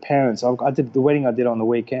there, the parents. I did the wedding I did on the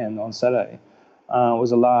weekend, on Saturday.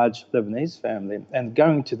 Was a large Lebanese family. And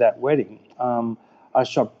going to that wedding, I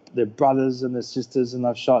shot their brothers and their sisters, and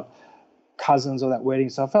I've shot cousins of that wedding.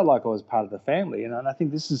 So I felt like I was part of the family, you know. And I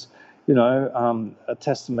think this is, you know, a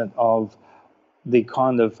testament of the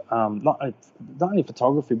kind of not only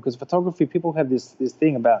photography, because photography, people have this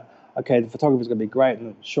thing about, okay, the photography is going to be great,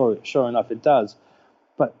 and sure enough it does.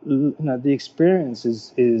 But, you know, the experience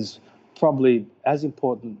is probably as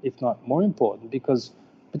important, if not more important, because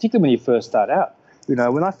particularly when you first start out. You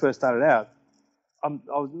know, when I first started out, I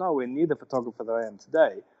was nowhere near the photographer that I am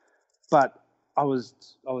today, but I was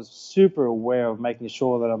super aware of making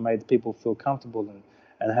sure that I made people feel comfortable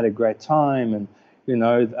and had a great time, and, you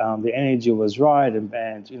know, the energy was right,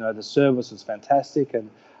 and you know, the service was fantastic,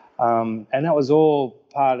 and that was all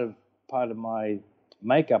part of my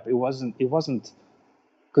makeup. It wasn't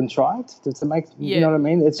contrived to make, you know what I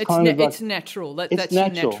mean? It's kind of like, it's natural. That's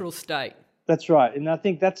natural. Your natural state. That's right. And I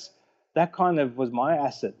think that kind of was my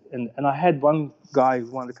asset. And I had one guy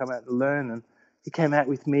who wanted to come out and learn, and he came out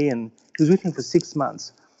with me, and he was with me for 6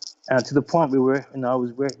 months. To the point we're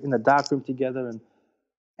in a dark room together,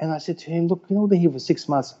 and I said to him, look, you know, we've been here for 6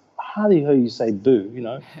 months. I hardly heard you say boo, you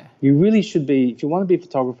know. You really should be, if you want to be a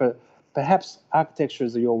photographer, perhaps architecture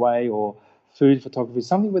is your way, or food photography,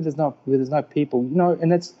 something where there's no people, you know,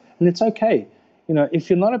 and it's okay. You know, if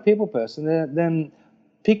you're not a people person, then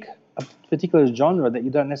pick a particular genre that you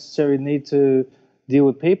don't necessarily need to deal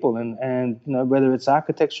with people, and you know, whether it's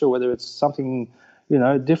architecture, whether it's something, you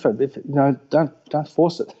know, different. If, you know, don't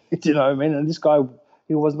force it. You know what I mean? And this guy,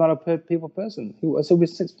 he was not a people person. So we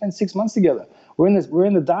spent 6 months together. We're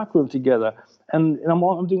in the dark room together, and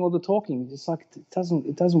I'm doing all the talking. It's like it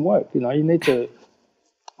doesn't work. You know, you need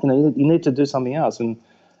to do something else. And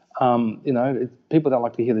you know, people don't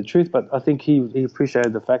like to hear the truth, but I think he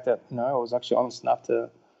appreciated the fact that, you know, I was actually honest enough to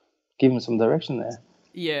give him some direction there.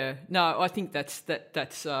 Yeah, no, I think that's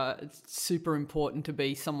super important, to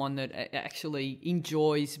be someone that actually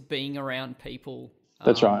enjoys being around people.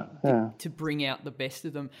 That's right. Yeah. To bring out the best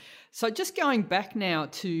of them. So just going back now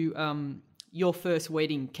to your first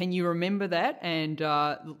wedding, can you remember that? And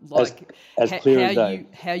like as clear as day.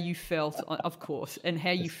 How you felt, of course, and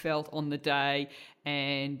how you felt on the day,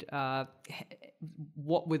 and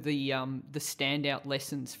what were the standout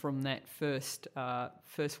lessons from that first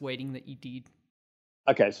wedding that you did?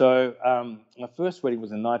 Okay, so my first wedding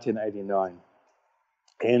was in 1989,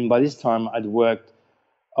 and by this time I'd worked.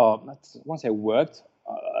 Once I worked,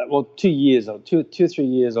 2 years or 3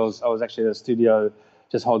 years, I was actually at a studio,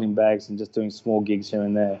 just holding bags and just doing small gigs here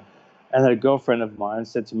and there. And then a girlfriend of mine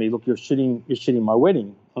said to me, "Look, you're shooting my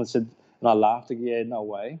wedding." And I laughed again. Yeah, no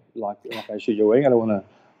way. Like I shoot your wedding. I don't want to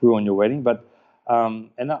ruin your wedding. But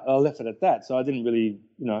and I left it at that. So I didn't really,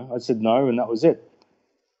 you know, I said no, and that was it.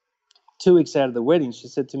 2 weeks out of the wedding, she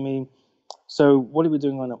said to me, "So what are we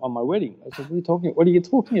doing on my wedding?" I said, What are you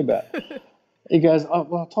talking about?" He goes, "Oh,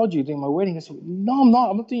 well, I told you you're doing my wedding." I said, "No, I'm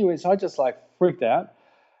not. I'm not doing your wedding." So I just like freaked out.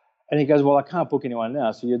 And he goes, "Well, I can't book anyone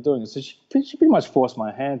now, so you're doing it." So she pretty much forced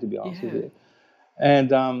my hand, to be honest with you.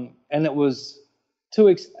 And it was 2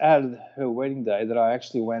 weeks out of her wedding day that I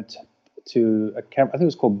actually went to a camp. I think it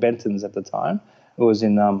was called Benton's at the time. It was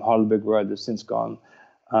in Heidelberg Road. They've since gone.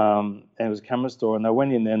 And it was a camera store, and I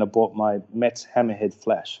went in there and I bought my Metz Hammerhead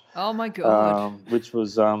flash. Oh my God! Which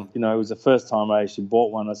was, it was the first time I actually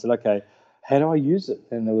bought one. I said, "Okay, how do I use it?"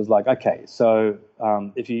 And it was like, "Okay, so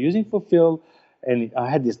if you're using for fill," and I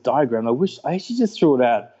had this diagram. I actually just threw it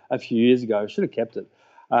out a few years ago. I should have kept it.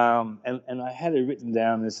 And I had it written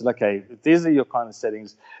down and said, okay, if these are your kind of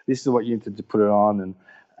settings, this is what you need to put it on. And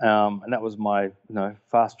that was my,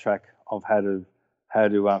 fast track of how to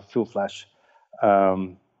fill flash,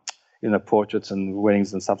 portraits and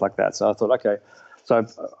weddings and stuff like that. So I thought, okay. So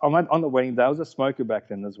on the wedding day, I was a smoker back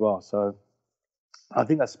then as well. So I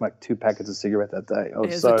think I smoked 2 packets of cigarette that day. It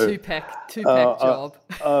was a two-pack job.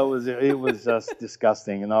 It was just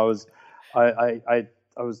disgusting. And I was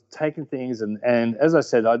taking things and as I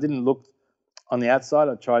said, I didn't look on the outside.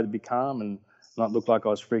 I tried to be calm and not look like I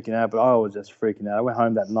was freaking out, but I was just freaking out. I went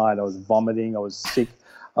home that night. I was vomiting. I was sick.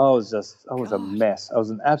 I was a mess. I was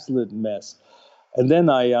an absolute mess. And then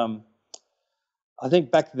I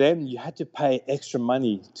think back then you had to pay extra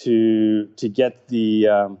money to get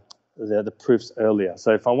the proofs earlier.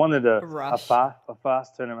 So if I wanted a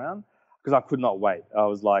fast turnaround, because I could not wait. I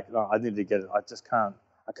was like, no, I need to get it. I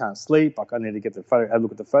can't sleep. I need to get have a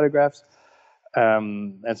look at the photographs.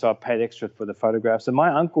 And so I paid extra for the photographs. And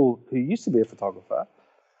my uncle, who used to be a photographer,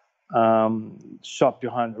 shot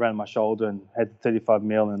around my shoulder and had 35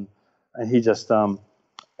 mil, and he just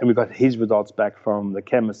and we got his results back from the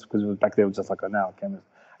chemist, because back there it was just like a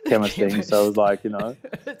chemist thing. So it was like, it's and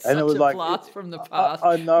such it was a like blast from the past.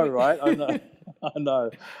 I know, right? I know. I know.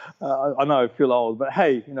 I feel old, but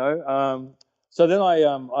hey, So then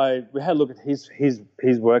we had a look at his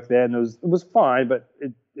work there, and it was fine, but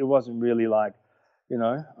it wasn't really like,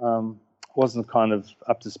 wasn't kind of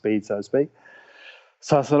up to speed, so to speak.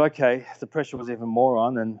 So I thought, okay, the pressure was even more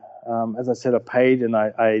on, and as I said, I paid, and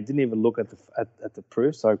I didn't even look at the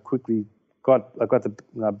proofs. So I quickly got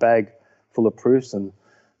the bag full of proofs, and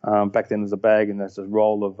back then there was a bag and there's a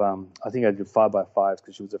roll of I think I did 5x5s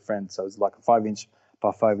because she was a friend, so it was like a 5-inch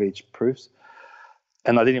by 5-inch proofs.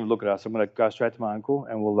 And I didn't even look at it. So I'm going to go straight to my uncle,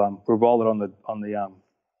 and we'll roll it on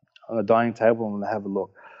the dining table, and we'll have a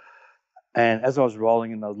look. And as I was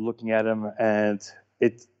rolling and I was looking at him, and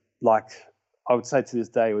it, like, I would say to this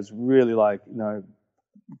day, it was really like,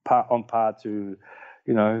 on par to,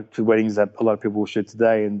 to weddings that a lot of people will shoot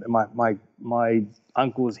today. And my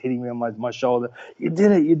uncle was hitting me on my shoulder. You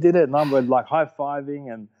did it. And I'm like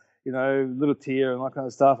high-fiving and, little tear and that kind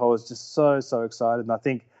of stuff. I was just so excited. And I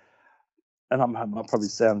think, and I'll probably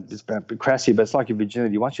sound just a bit crassy, but it's like your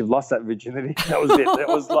virginity. Once you've lost that virginity, that was it. That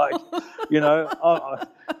was like,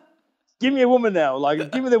 give me a woman now,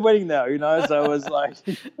 like give me the wedding now, So it was like,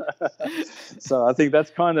 so I think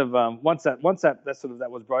that's kind of once that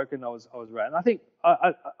was broken, I was right. And I think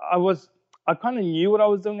I kind of knew what I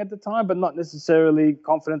was doing at the time, but not necessarily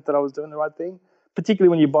confident that I was doing the right thing. Particularly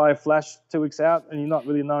when you buy a flash 2 weeks out and you're not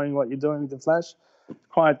really knowing what you're doing with the flash.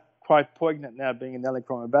 Quite poignant now being an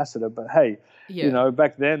Electron ambassador, but hey,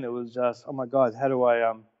 back then it was just, oh my God, how do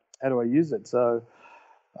I use it? So,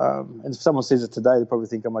 and if someone sees it today, they probably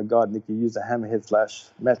think, oh my God, Nick, you used a hammerhead flash.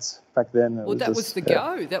 Mets back then. Well, that was the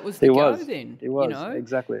go. That was the go then. It was,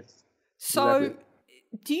 exactly. So,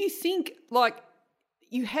 do you think, like,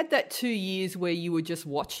 you had that 2 years where you were just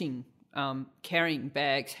watching, carrying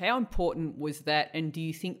bags? How important was that? And do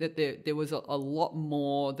you think that there was a lot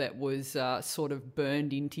more that was sort of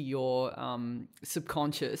burned into your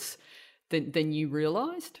subconscious than you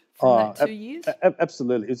realised from that 2 years?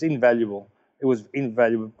 Absolutely. It was invaluable.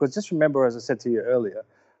 Because just remember, as I said to you earlier,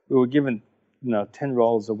 we were given 10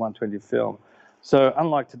 rolls of 120 film. So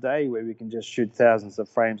unlike today where we can just shoot thousands of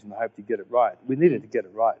frames and hope to get it right, we needed to get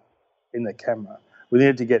it right in the camera. We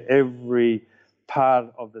needed to get every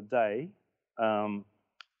part of the day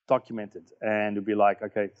documented, and it'd be like,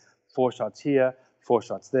 okay, 4 shots here, 4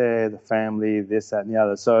 shots there, the family, this, that, and the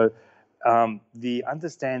other. So the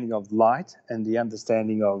understanding of light and the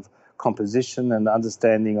understanding of composition and the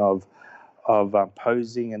understanding of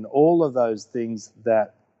posing and all of those things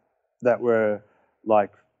that were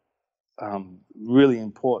like really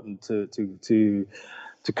important to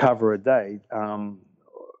cover a day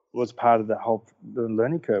was part of the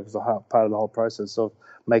learning curve, was part of the whole process of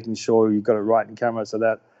making sure you got it right in camera so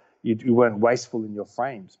that you weren't wasteful in your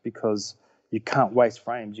frames, because you can't waste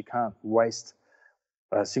frames. You can't waste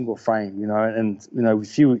a single frame, And,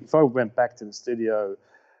 if I went back to the studio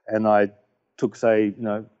and I took, say,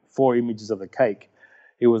 4 images of the cake,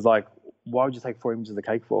 it was like, why would you take 4 images of the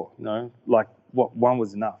cake for? Like what, 1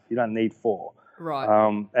 was enough. You don't need 4.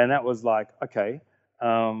 Right. And that was like, okay.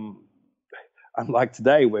 Unlike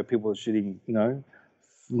today where people are shooting,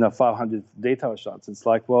 500 detail shots. It's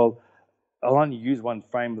like, well, I'll only use 1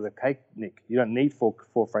 frame of the cake, Nick. You don't need four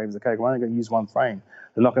frames of cake. I'm only going to use 1 frame.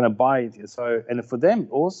 They're not going to buy it. So, and for them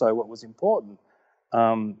also, what was important,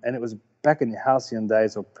 and it was back in the halcyon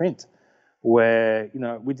days of print, where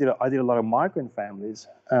I did a lot of migrant families,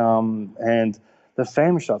 and the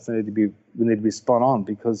family shots need to be spot on,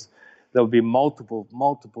 because there will be multiple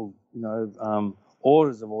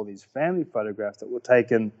orders of all these family photographs that were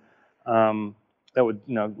taken, that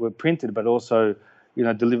were printed, but also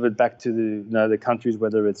delivered back to the countries,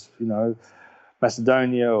 whether it's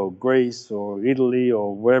Macedonia or Greece or Italy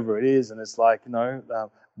or wherever it is, and it's like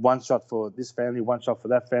one shot for this family, one shot for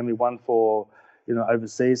that family, one for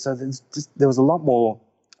overseas. So there was a lot more.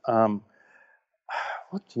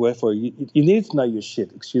 What's the word for it? You needed to know your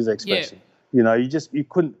shit. Excuse the expression. Yeah. You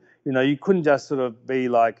couldn't just sort of be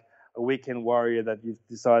like a weekend warrior that you've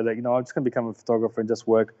decided that I'm just going to become a photographer and just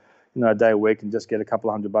work a day a week and just get a couple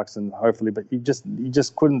of $100 and hopefully. But you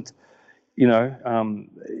just couldn't. You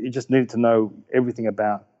just needed to know everything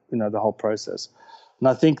about the whole process. And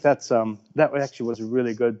I think that actually was a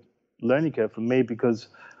really good learning curve for me, because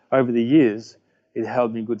over the years it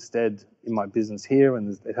held me in good stead in my business here,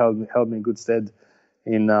 and it held me in good stead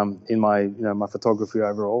in my my photography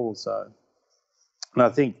overall. So, and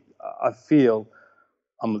I feel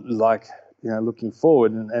I'm like looking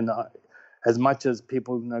forward, and as much as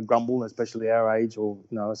people grumble, especially our age, or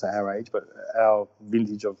I say our age, but our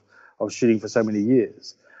vintage of shooting for so many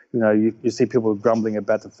years, you see people grumbling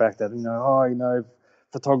about the fact that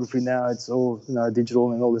photography now, it's all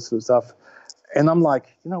digital and all this sort of stuff, and I'm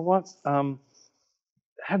like, what?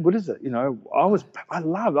 How good is it?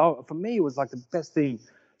 For me, it was like the best thing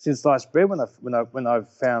since sliced bread when I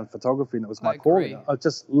found photography, and it was my calling. I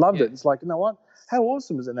just loved it. It's like, what? How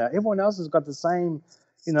awesome is it now? Everyone else has got the same,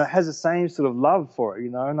 has the same sort of love for it,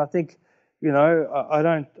 and I think,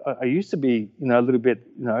 I used to be, a little bit,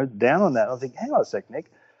 down on that. I think, hang on a sec,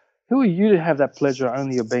 Nick, who are you to have that pleasure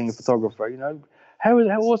only of being a photographer? How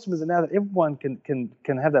awesome is it now that everyone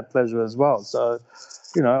can have that pleasure as well? So,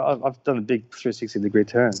 I've done a big 360-degree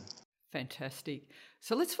turn. Fantastic.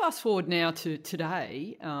 So let's fast forward now to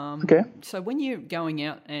today. Okay. So when you're going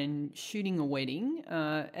out and shooting a wedding,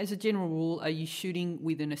 as a general rule, are you shooting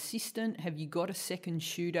with an assistant? Have you got a second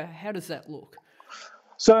shooter? How does that look?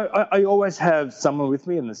 So I always have someone with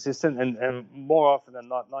me, an assistant, and more often than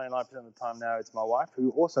not, 99% of the time now, it's my wife who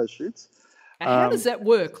also shoots. How does that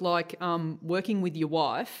work? Like working with your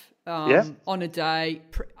wife on a day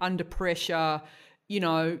under pressure,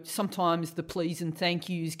 sometimes the please and thank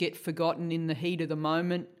yous get forgotten in the heat of the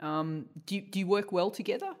moment. Do you work well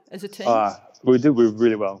together as a team? We do. We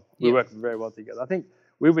really well. We work very well together. I think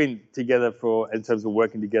we've been together in terms of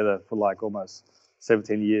working together for like almost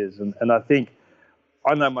 17 years. And I think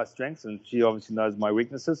I know my strengths, and she obviously knows my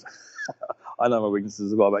weaknesses. I know my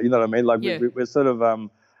weaknesses as well, but you know what I mean? Like we're sort of,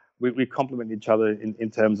 we complement each other in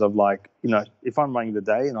terms of like, if I'm running the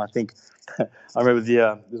day, and I think, I remember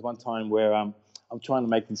there's one time where I'm trying to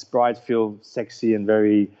make this bride feel sexy and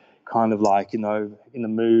very kind of like, in the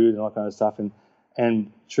mood and all that kind of stuff.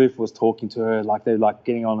 And Truth was talking to her like they're like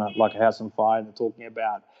getting on a house on fire, and they're talking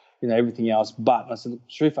about, everything else. But I said,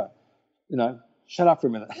 Truth, shut up for a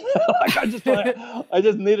minute. Like I just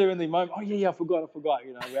need her in the moment. Oh yeah, I forgot. We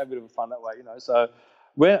have a bit of fun that way, So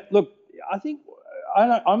I think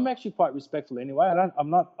I'm actually quite respectful anyway. It's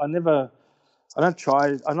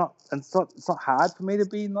not hard for me to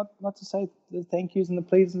be not to say the thank yous and the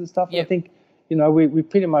please and the stuff. Yep. I think, we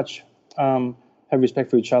pretty much have respect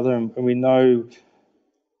for each other, and we know.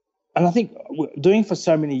 And I think doing for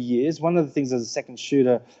so many years, one of the things as a second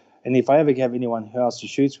shooter, and if I ever have anyone else who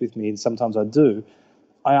shoots with me, and sometimes I do,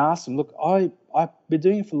 I ask them, look, I've been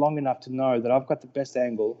doing it for long enough to know that I've got the best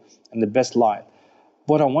angle and the best light.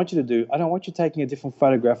 What I want you to do, I don't want you taking a different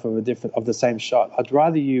photograph of the same shot. I'd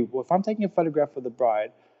rather if I'm taking a photograph of the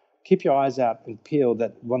bride, keep your eyes out and peel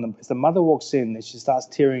that if the mother walks in and she starts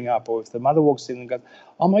tearing up, or if the mother walks in and goes,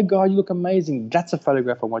 oh my God, you look amazing, that's a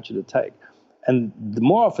photograph I want you to take. And the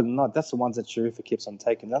more often than not, that's the ones that Sharifa keeps on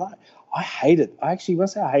taking. And I hate it. When I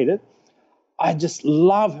say I hate it, I just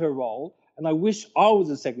love her role. And I wish I was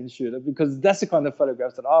a second shooter, because that's the kind of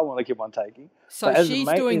photographs that I want to keep on taking. So she's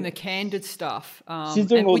doing the candid stuff, she's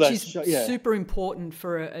doing all which that, is super important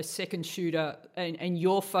for a second shooter. And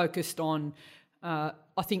you're focused on, I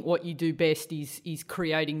think what you do best is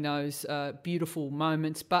creating those beautiful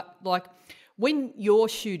moments. But like when you're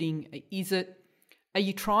shooting, are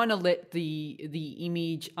you trying to let the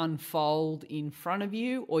image unfold in front of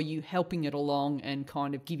you, or are you helping it along and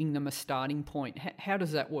kind of giving them a starting point? How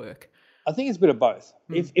does that work? I think it's a bit of both.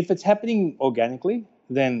 If it's happening organically,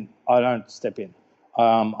 then I don't step in.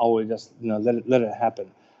 I will just let it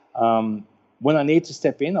happen. When I need to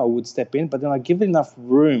step in, I would step in, but then I give it enough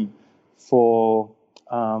room for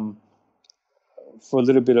a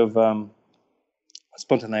little bit of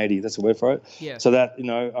spontaneity. That's the word for it. Yeah. So that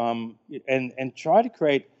and try to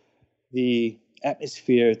create the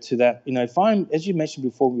atmosphere to that. If I'm, as you mentioned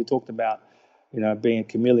before, we talked about, being a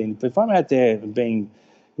chameleon. But if I'm out there and being,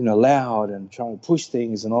 loud and trying to push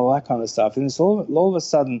things and all that kind of stuff, and it's all of a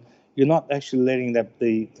sudden you're not actually letting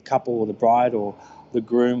the couple or the bride or the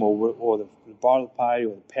groom or the bridal party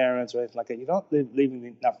or the parents or anything like that, you're not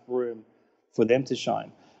leaving enough room for them to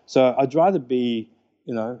shine. So I'd rather be,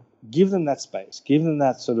 give them that space, give them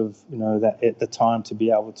that sort of, that the time to be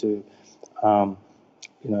able to,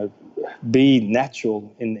 be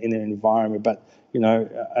natural in an environment. But,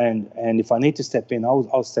 and if I need to step in,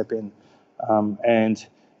 I'll step in and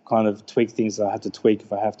kind of tweak things that I have to tweak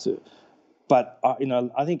if I have to. But,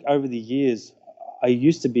 I think over the years, I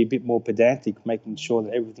used to be a bit more pedantic, making sure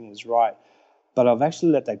that everything was right. But I've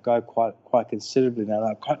actually let that go quite considerably now.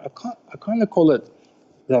 I kind of call it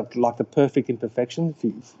like the perfect imperfection,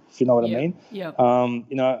 if you know what I mean. Yeah.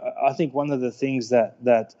 I think one of the things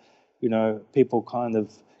that people kind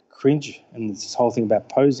of cringe, and this whole thing about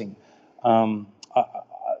posing,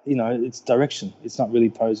 it's direction. It's not really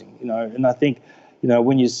posing, And I think,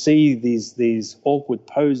 when you see these awkward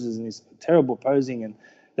poses and these terrible posing, and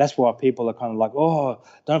that's why people are kind of like, oh,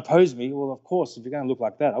 don't pose me. Well, of course, if you're going to look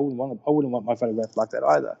like that, I wouldn't want my photograph like that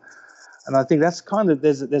either. And I think that's kind of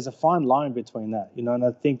there's a fine line between that, And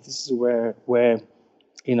I think this is where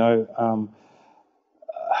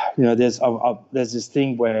there's this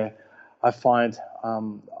thing where I find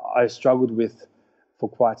I struggled with for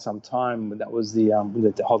quite some time. That was the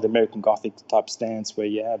whole American Gothic type stance where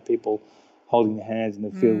you have people holding their hands in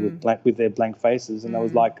the field with their blank faces, and I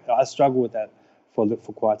was like, I struggled with that for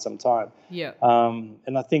quite some time. Yeah.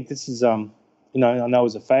 And I think this is I know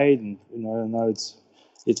it's a fade, and I know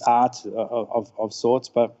it's art of sorts,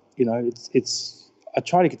 but it's I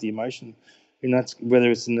try to get the emotion. It's,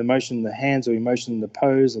 whether it's an emotion in the hands or emotion in the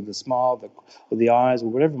pose or the smile or the eyes or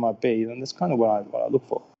whatever it might be, and that's kind of what I look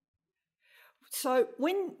for. So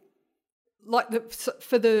when,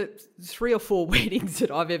 for the 3 or 4 weddings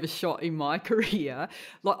that I've ever shot in my career,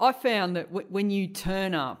 I found that when you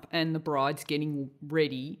turn up and the bride's getting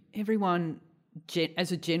ready, everyone,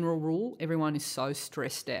 as a general rule, everyone is so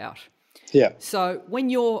stressed out. Yeah. So when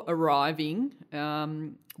you're arriving,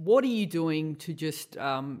 what are you doing to just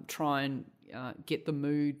try and get the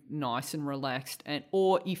mood nice and relaxed,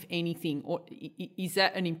 or if anything, or is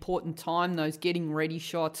that an important time, those getting ready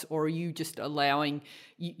shots, or are you just allowing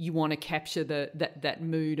you want to capture that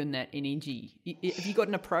mood and that energy? Have you got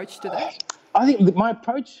an approach to that? I think my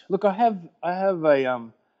approach. Look, I have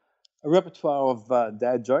a repertoire of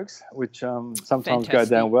dad jokes, which sometimes go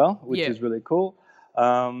down well, which is really cool.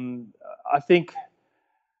 I think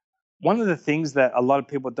one of the things that a lot of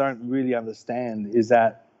people don't really understand is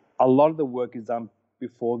that a lot of the work is done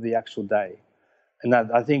before the actual day. And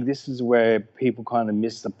that, I think this is where people kind of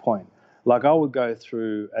miss the point. Like I would go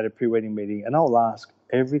through at a pre-wedding meeting and I'll ask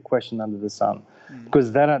every question under the sun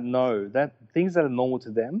because they don't know that things that are normal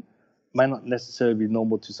to them may not necessarily be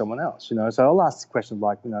normal to someone else, So I'll ask questions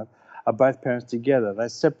like, are both parents together? They're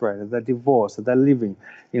separated? They're divorced? Are they living?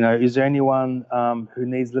 Is there anyone who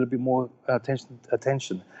needs a little bit more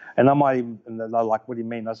attention? And I might even, and they're like, what do you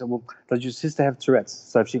mean? I said, well, does your sister have Tourette's?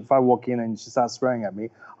 So if I walk in and she starts swearing at me,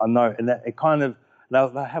 I know. And that it kind of,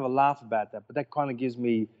 they'll have a laugh about that, but that kind of gives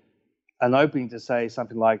me an opening to say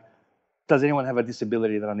something like, does anyone have a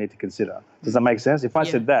disability that I need to consider? Does that make sense? If I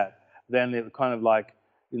said that, then it kind of like,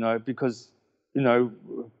 because,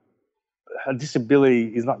 a disability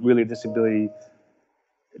is not really a disability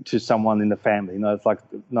to someone in the family. It's like,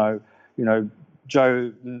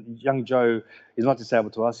 young Joe is not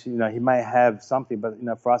disabled to us. He may have something, but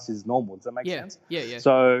for us, it's normal. Does that make sense? Yeah.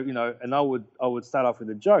 So and I would start off with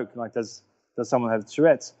a joke like, does someone have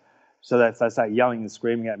Tourette's? So that if they start yelling and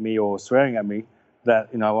screaming at me or swearing at me, that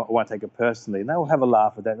I won't take it personally, and they will have a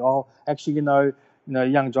laugh at that. Oh, actually,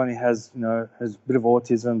 young Johnny has a bit of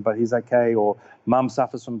autism, but he's okay, or mum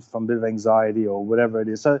suffers from a bit of anxiety or whatever it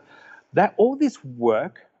is. So that all this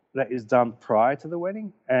work that is done prior to the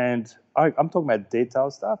wedding, and I'm talking about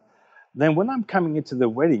detailed stuff, then when I'm coming into the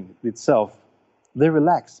wedding itself, they're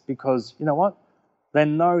relaxed because, you know what? They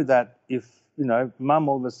know that if, mum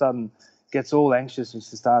all of a sudden gets all anxious and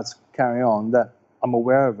she starts carrying on, that I'm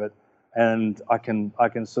aware of it and I can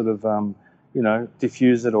sort of,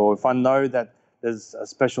 diffuse it. Or if I know that there's a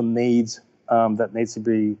special needs that needs to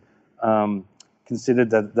be considered,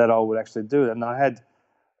 that I would actually do it. And I had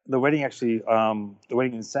the wedding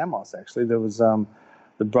in Samos, actually, there was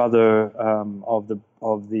the brother of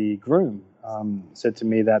the groom said to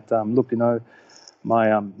me that, look,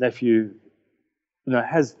 my nephew,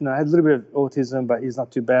 has had a little bit of autism, but he's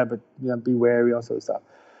not too bad, but be wary, all sort of stuff.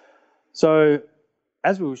 So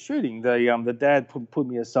as we were shooting, the dad put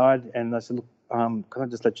me aside and I said, look, can I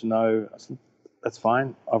just let you know? I said, that's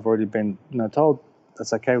fine. I've already been told.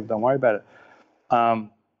 That's okay. Don't worry about it.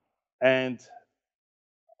 And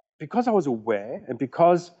because I was aware, and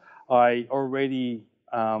because I already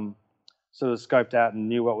sort of scoped out and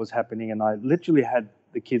knew what was happening, and I literally had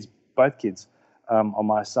both kids on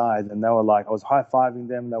my side, and they were like, I was high-fiving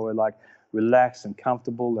them. They were like relaxed and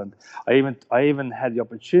comfortable, and I even had the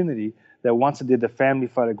opportunity that once I did the family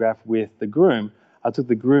photograph with the groom, I took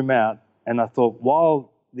the groom out, and I thought, while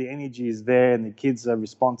the energy is there and the kids are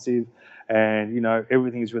responsive, and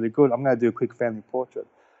everything is really good, I'm going to do a quick family portrait,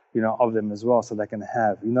 of them as well, so they can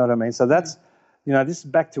have, you know what I mean? So that's, this is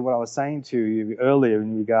back to what I was saying to you earlier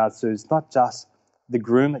in regards to, it's not just the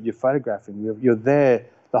groom that you're photographing. You're there.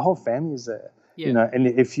 The whole family is there. Yeah. And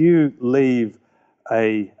if you leave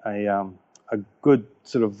a good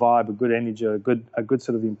sort of vibe, a good energy, a good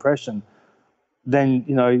sort of impression, then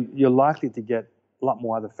you're likely to get a lot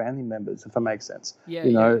more other family members, if that makes sense.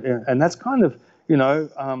 Yeah. And that's kind of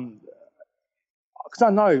because I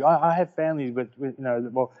know I have families with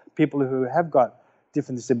people who have got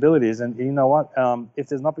different disabilities, and you know what? If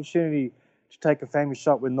there's an opportunity to take a family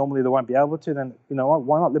shot when normally they won't be able to, then you know what?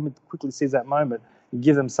 Why not let me quickly seize that moment and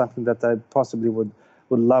give them something that they possibly would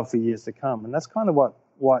love for years to come. And that's kind of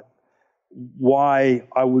why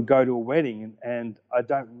I would go to a wedding, and I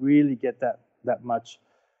don't really get that much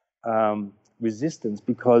resistance,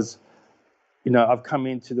 because I've come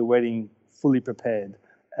into the wedding fully prepared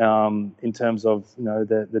in terms of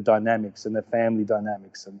the dynamics and the family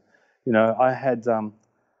dynamics. And I had a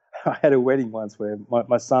wedding once where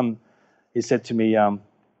my son, he said to me,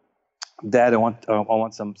 Dad, I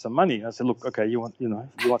want some money. And I said, look, okay, you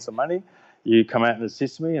want some money? You come out and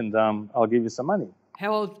assist me, and I'll give you some money.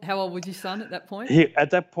 How old was your son at that point?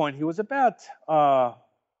 At that point, he was about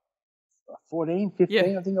 14, 15,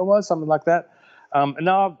 Yeah. I think it was, something like that. And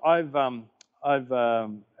now I've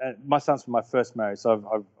my son's from my first marriage,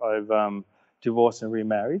 so I've divorced and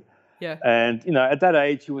remarried. Yeah. And at that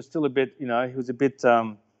age, he was still a bit, he was a bit,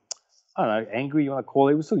 I don't know, angry, you want to call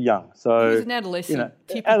it. He was still young, so He was an adolescent.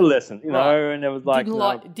 Typical. Adolescent, Right. and it was like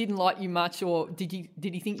didn't like you much, or did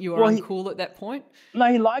he think you were uncool at that point?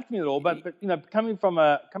 No, he liked me at all, but coming from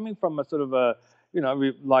a sort of a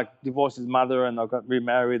like divorced his mother, and I got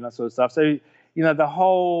remarried and that sort of stuff. So the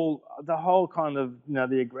whole kind of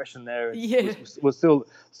the aggression there was still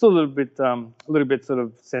a little bit sort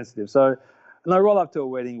of sensitive. So, and I roll up to a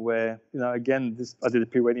wedding where again I did a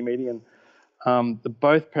pre-wedding meeting, and the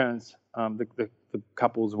both parents, the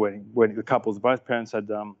couple's wedding, the couples, both parents had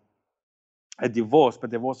divorced,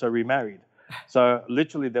 but they've also remarried. So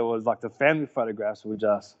literally there was like the family photographs were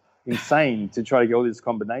just insane to try to get all these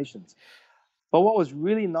combinations. But what was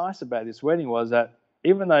really nice about this wedding was that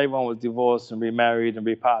even though everyone was divorced and remarried and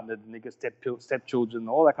repartnered and they got stepchildren and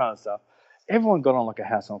all that kind of stuff, everyone got on like a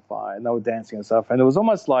house on fire, and they were dancing and stuff. And it was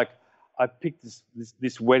almost like I picked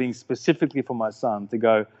this wedding specifically for my son to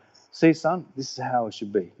go, see, son, this is how it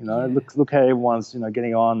should be. Look how everyone's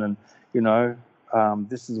getting on, and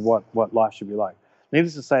this is what life should be like.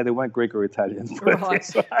 Needless to say, they weren't Greek or Italian. Right.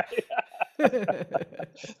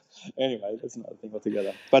 Anyway, that's another thing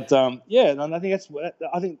altogether. But and I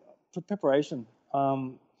think for preparation,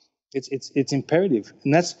 it's imperative,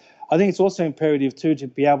 and I think it's also imperative too to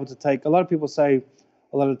be able to take. A lot of people say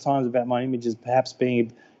a lot of times about my images perhaps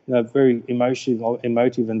being very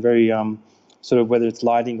emotive and very sort of, whether it's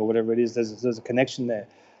lighting or whatever it is, there's a connection there,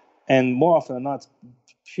 and more often than not,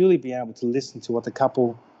 it's purely being able to listen to what the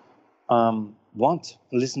couple want,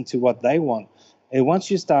 listen to what they want. And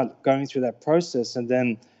once you start going through that process and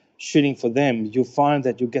then shooting for them, you'll find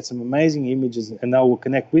that you'll get some amazing images, and they will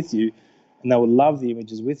connect with you, and they will love the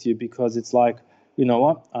images with you, because it's like,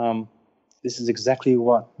 this is exactly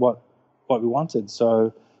what we wanted.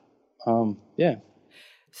 So, yeah.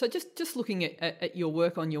 So just looking at your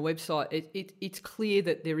work on your website, it's clear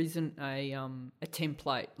that there isn't a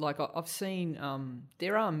template. Like I've seen,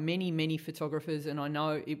 there are many photographers, and I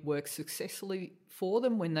know it works successfully for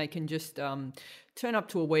them when they can just turn up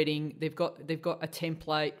to a wedding. They've got a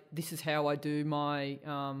template. This is how I do my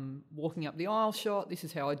walking up the aisle shot. This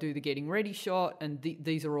is how I do the getting ready shot, and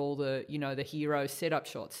these are all the the hero setup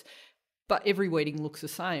shots. But every wedding looks the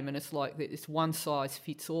same, and it's like it's one size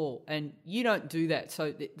fits all, and you don't do that.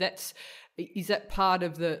 So is that part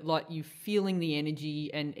of the, like, you feeling the energy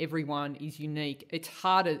and everyone is unique? It's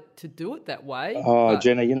harder to do it that way. Oh,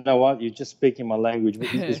 Jenna, you know what? You're just speaking my language.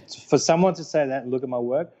 For someone to say that and look at my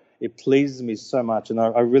work, it pleases me so much, and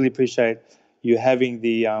I really appreciate you having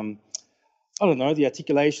the the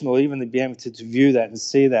articulation, or even to be able to view that and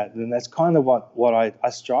see that. And that's kind of what I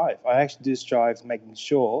strive. I actually do strive to making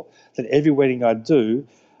sure that every wedding I do,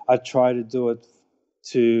 I try to do it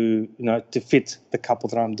to fit the couple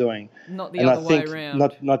that I'm doing, Not the and other I think way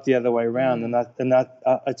around. not the other way around. And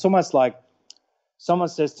it's almost like someone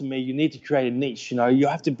says to me, you need to create a niche. You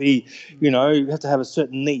have to be, you have to have a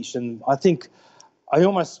certain niche. And I think I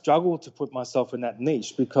almost struggle to put myself in that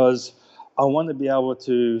niche because I want to be able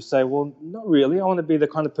to say, well, not really. I want to be the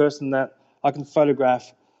kind of person that I can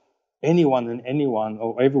photograph anyone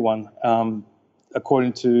or everyone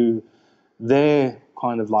according to their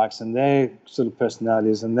kind of likes and their sort of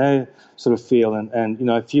personalities and their sort of feel. And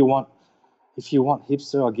if you want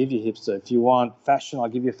hipster, I'll give you hipster. If you want fashion, I'll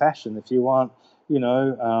give you fashion. If you want,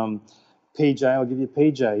 PJ, I'll give you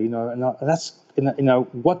PJ. And that's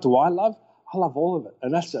what do I love? I love all of it,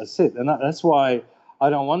 and that's it. And that's why I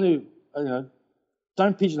don't want to,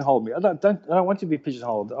 don't pigeonhole me. I don't want to be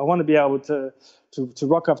pigeonholed. I want to be able to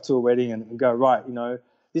rock up to a wedding and go, right,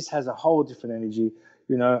 this has a whole different energy.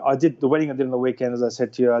 I did the wedding I did on the weekend, as I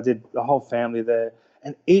said to you. I did the whole family there,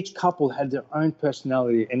 and each couple had their own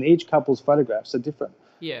personality, and each couple's photographs are different.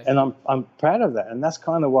 Yeah. And I'm proud of that, and that's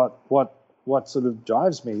kind of what sort of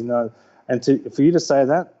drives me, And for you to say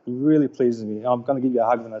that really pleases me. I'm going to give you a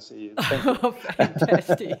hug when I see you. Thank you.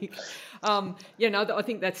 Fantastic. I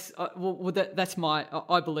think that's that's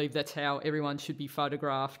I believe that's how everyone should be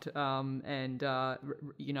photographed, and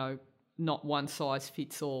not one size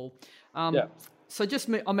fits all. So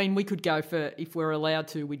we could go for, if we're allowed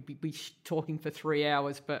to, we'd be talking for 3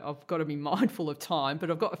 hours, but I've got to be mindful of time.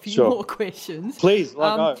 But I've got a few more questions. Please,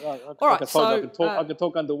 all right. I can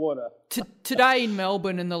talk underwater. Today in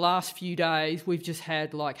Melbourne, in the last few days, we've just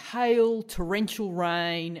had like hail, torrential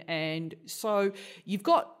rain, and so you've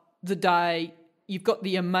got the day. You've got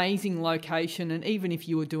the amazing location, and even if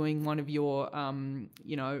you were doing one of your,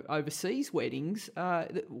 overseas weddings,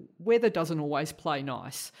 the weather doesn't always play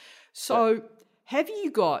nice. So, have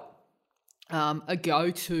you got a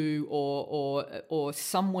go-to or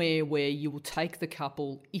somewhere where you will take the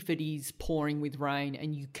couple if it is pouring with rain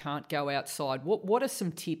and you can't go outside? What are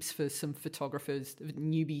some tips for some photographers,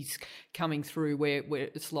 newbies coming through where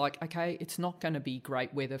it's like, okay, it's not going to be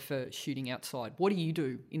great weather for shooting outside? What do you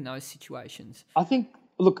do in those situations? I think,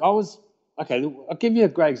 I'll give you a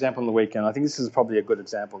great example on the weekend. I think this is probably a good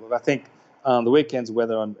example. I think the weekend's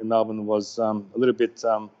weather in Melbourne was a little bit...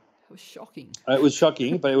 It was shocking. It was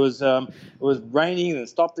shocking, but it was raining and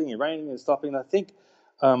stopping and raining and stopping. I think,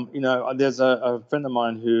 there's a friend of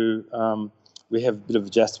mine who we have a bit of a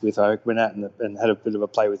jest with. I went out and had a bit of a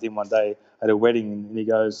play with him one day at a wedding, and he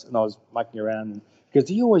goes, and I was mucking around, and he goes,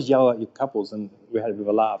 do you always yell at your couples? And we had a bit of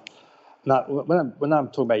a laugh. Now, when I'm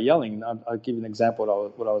talking about yelling, I'll give you an example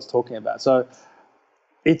of what I was talking about. So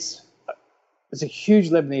it's a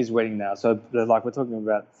huge Lebanese wedding now. So we're talking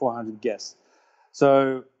about 400 guests.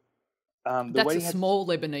 So... that's a small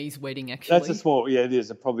Lebanese wedding, actually. That's a small, it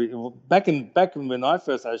is. Back when I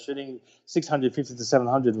first started shooting, 650 to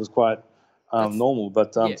 700 was quite normal,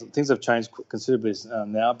 but things have changed considerably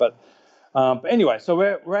now. But anyway, so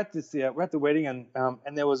we're at the wedding, and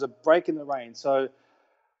there was a break in the rain. So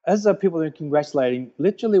as people are congratulating,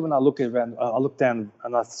 literally when I look around, I look down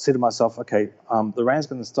and I say to myself, okay, the rain's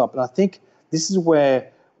going to stop, and I think this is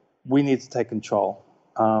where we need to take control.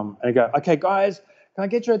 And I go, okay, guys. Can I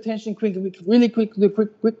get your attention quickly, really quick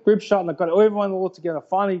group shot? And I got everyone all together. I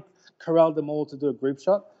finally corralled them all to do a group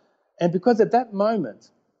shot. And because at that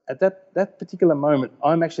moment, at that particular moment,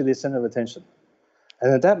 I'm actually the center of attention.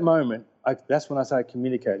 And at that moment, that's when I started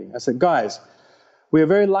communicating. I said, guys, we are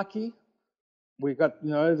very lucky. We got,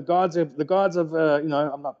 the gods of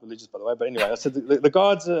I'm not religious, by the way, but anyway, I said the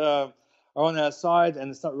gods are on our side, and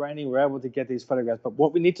it's not raining. We're able to get these photographs. But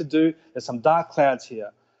what we need to do, there's some dark clouds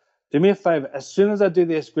here. Do me a favor. As soon as I do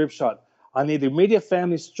this group shot, I need the immediate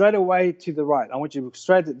family straight away to the right. I want you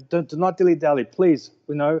straight. Do not dilly-dally, please.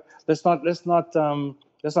 Let's not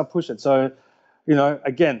push it. So,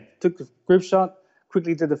 again, took the group shot,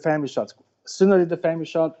 quickly did the family shots. As soon as I did the family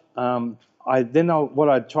shot, what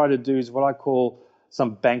I try to do is what I call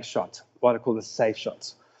some bank shots, what I call the safe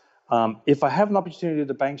shots. If I have an opportunity to do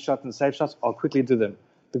the bank shots and safe shots, I'll quickly do them.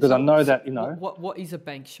 Because I know that, What is a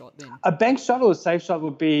bank shot then? A bank shot or a safe shot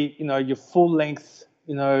would be, your full length,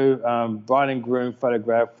 bride and groom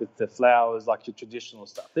photograph with the flowers, like your traditional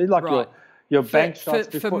stuff. They're like your bank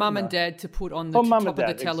shots. For mum and dad to put on the top of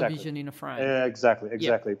the television in a frame. Yeah, exactly.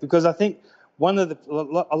 Yep. Because I think a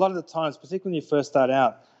lot of the times, particularly when you first start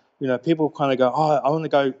out, people kind of go, I want to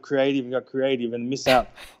go creative and miss out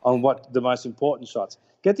on what the most important shots.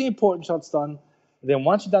 Get the important shots done. Then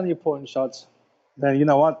once you've done the important shots, then you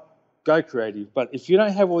know what? Go creative. But if you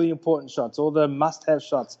don't have all the important shots, all the must-have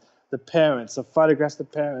shots, the photographs of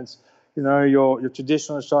the parents, your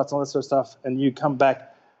traditional shots, all that sort of stuff, and you come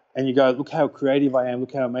back and you go, look how creative I am,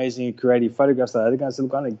 look how amazing and creative photographs are, they're going to say,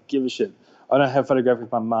 look, I don't give a shit. I don't have photographs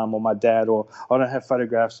with my mum or my dad, or I don't have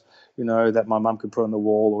photographs, that my mum could put on the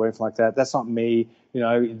wall or anything like that. That's not me.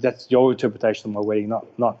 That's your interpretation of my wedding,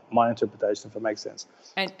 not my interpretation, if it makes sense.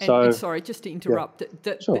 And sorry, just to interrupt,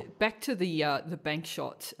 Sure. back to the bank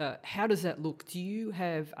shots. How does that look? Do you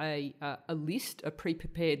have a list, a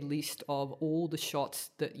pre-prepared list of all the shots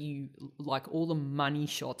that you like, all the money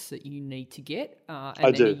shots that you need to get?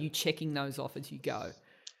 I do. Are you checking those off as you go?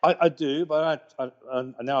 I do, but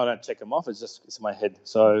now I don't check them off. It's in my head.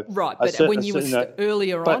 So right, but when you were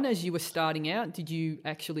earlier on, as you were starting out, did you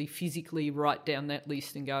actually physically write down that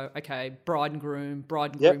list and go, okay, bride and groom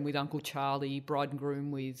with Uncle Charlie, bride and groom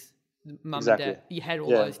with mum and dad? You had all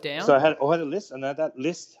those down. So I had a list, and that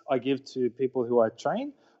list I give to people who I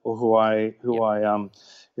train or who I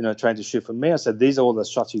train to shoot for me. I said, these are all the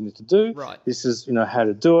shots you need to do. Right. This is how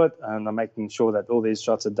to do it, and I'm making sure that all these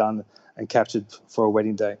shots are done and captured for a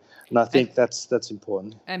wedding day. And I think that's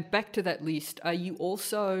important. And back to that list, are you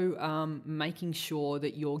also making sure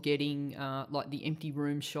that you're getting like the empty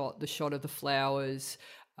room shot, the shot of the flowers,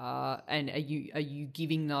 and are you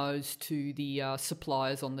giving those to the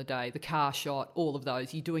suppliers on the day, the car shot, all of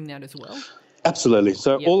those? Are you doing that as well? Absolutely.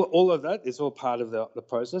 So all of that is all part of the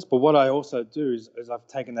process. But what I also do is I've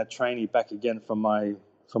taken that training back again from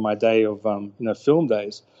my day of film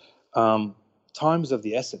days. Time's of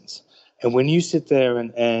the essence. And when you sit there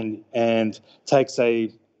and take,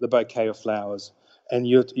 say, the bouquet of flowers, and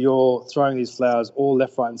you're throwing these flowers all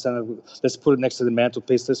left, right, and center. Let's put it next to the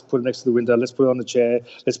mantelpiece. Let's put it next to the window. Let's put it on the chair.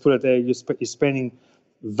 Let's put it there. You're spending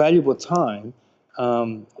valuable time,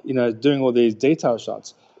 doing all these detail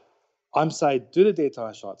shots. I'm saying, do the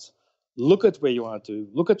detail shots. Look at where you want to do.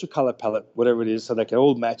 Look at your color palette, whatever it is, so they can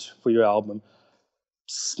all match for your album.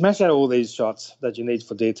 Smash out all these shots that you need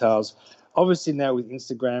for details. Obviously now with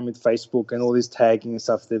Instagram, with Facebook, and all this tagging and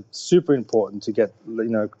stuff, they're super important to get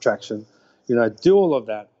traction. Do all of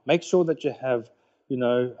that. Make sure that you have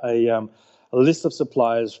a list of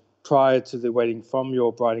suppliers prior to the wedding from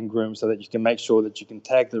your bride and groom, so that you can make sure that you can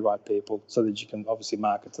tag the right people, so that you can obviously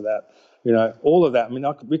market to that. All of that. I mean,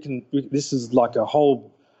 this is like a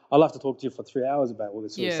whole. I'll have to talk to you for 3 hours about all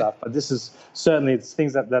this sort of stuff. But this is certainly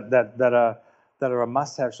things that are a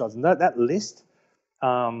must-have shots, and that list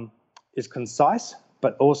is concise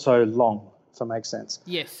but also long, if that makes sense.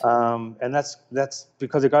 Yes. And that's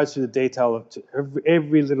because it goes through the detail of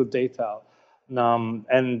every little detail.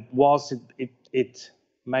 And whilst it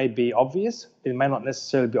may be obvious, it may not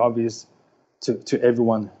necessarily be obvious to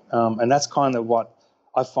everyone. And that's kind of what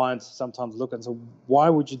I find sometimes look at. So why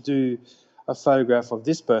would you do a photograph of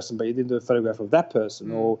this person, but you didn't do a photograph of that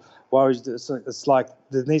person? Or why would you do, it's like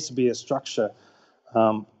there needs to be a structure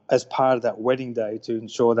as part of that wedding day to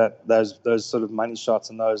ensure that those sort of money shots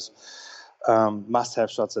and those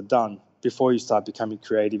must-have shots are done before you start becoming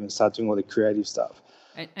creative and start doing all the creative stuff.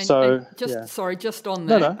 Sorry, just on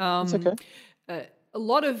that. No, it's okay. A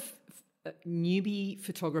lot of newbie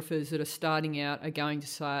photographers that are starting out are going to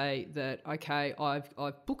say that, okay,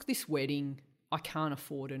 I've booked this wedding, I can't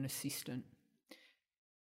afford an assistant.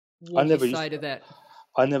 What do you say to that?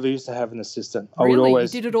 I never used to have an assistant. Really? I would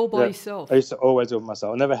always, you did it all by yourself? I used to always do it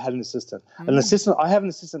myself. I never had an assistant. An assistant, I have an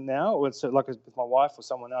assistant now, or it's like with my wife or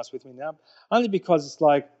someone else with me now, only because it's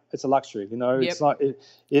like it's a luxury, It's like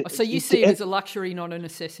so you see it as a luxury, not a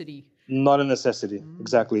necessity. Not a necessity,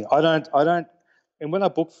 exactly. I don't. And when I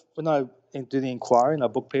do the inquiry and I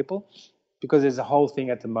book people, because there's a whole thing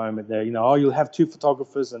at the moment there, you'll have 2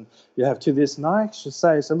 photographers and you have 2 this, and I actually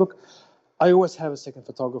say, look, I always have a second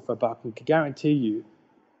photographer, but I can guarantee you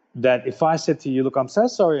that if I said to you, look, I'm so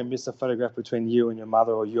sorry I missed a photograph between you and your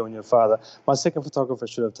mother or you and your father, my second photographer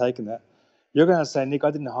should have taken that. You're going to say, Nick,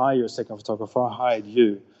 I didn't hire you a second photographer, I hired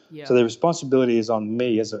you. Yeah. So the responsibility is on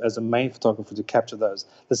me as a main photographer to capture those.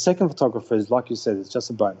 The second photographer is, like you said, it's just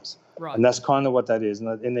a bonus. Right. And that's kind of what that is.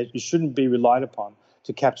 And it shouldn't be relied upon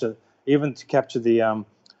to capture the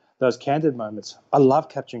those candid moments. I love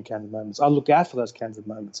capturing candid moments. I look out for those candid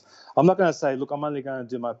moments. I'm not going to say, look, I'm only going to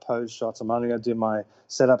do my pose shots. I'm only going to do my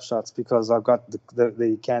setup shots because I've got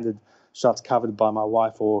the candid shots covered by my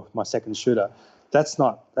wife or my second shooter. That's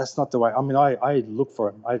not the way. I mean, I look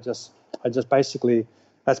for them. I just basically,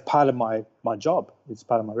 that's part of my job. It's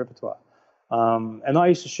part of my repertoire. And I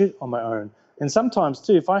used to shoot on my own. And sometimes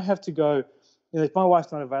too, if I have to go, if my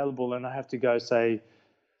wife's not available and I have to go, say,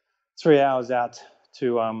 3 hours out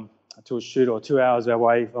to a shoot or 2 hours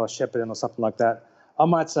away or Shepparton or something like that, I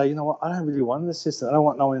might say, you know what, I don't really want an assistant. I don't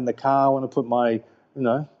want no one in the car. I want to put my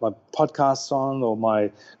podcasts on or my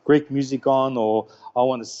Greek music on, or I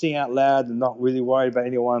want to sing out loud and not really worry about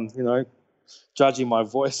anyone, judging my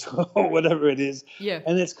voice or whatever it is. Yeah.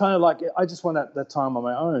 And it's kind of like I just want that time on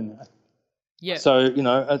my own. Yeah. So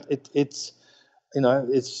it's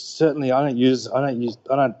it's certainly I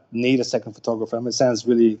don't need a second photographer. I mean, it sounds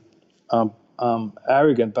really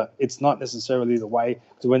arrogant, but it's not necessarily the way.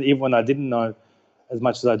 Because even when I didn't know as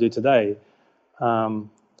much as I do today, and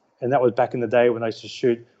that was back in the day when I used to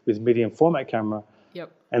shoot with medium format camera.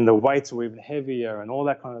 Yep. And the weights were even heavier and all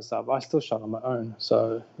that kind of stuff. I still shot on my own.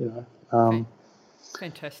 So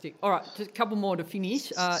Fantastic. All right, just a couple more to finish.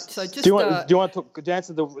 So just do you want to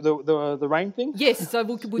answer the rain thing? Yes, so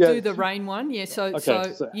we'll do the rain one. Yeah, so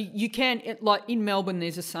Okay, you can, like in Melbourne,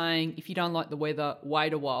 there's a saying: if you don't like the weather,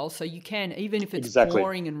 wait a while. So you can, even if it's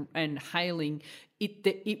pouring and hailing,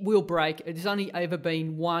 it will break. There's only ever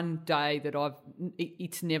been one day that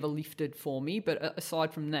it's never lifted for me. But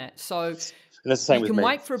aside from that, so. And that's the same you with can me.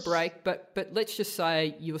 wait for a break, but let's just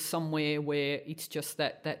say you're somewhere where it's just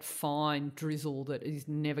that fine drizzle that is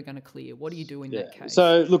never going to clear. What do you do in that case?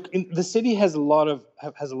 So look, the city has a lot of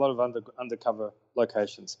undercover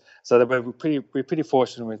locations. So that we're pretty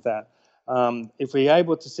fortunate with that. If we're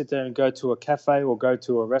able to sit there and go to a cafe or go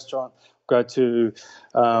to a restaurant, go to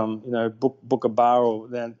book a bar, or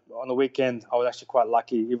then on the weekend I was actually quite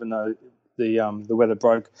lucky, even though the weather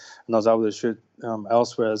broke and I was able to shoot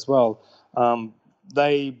elsewhere as well.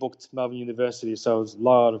 They booked Melbourne University, so it was a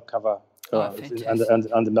lot of cover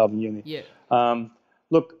under Melbourne Uni. Yeah.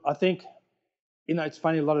 Look, I think, it's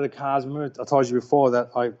funny, a lot of the cars, remember I told you before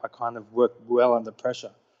that I kind of work well under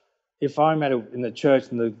pressure. If I'm in the church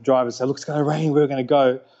and the driver says, look, it's going to rain, we're going to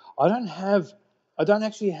go, I don't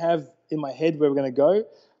actually have in my head where we're going to go,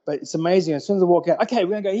 but it's amazing. As soon as I walk out, okay,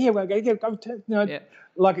 we're going to go here, we're going to go,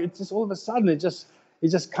 like it's just all of a sudden it just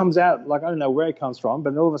comes out, like I don't know where it comes from,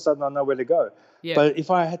 but all of a sudden I know where to go. Yeah. But if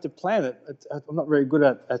I had to plan it, I'm not very good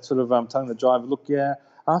at sort of telling the driver, look,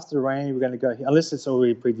 after the rain we're going to go here, unless it's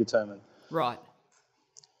already predetermined. Right.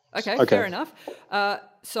 Okay, fair enough.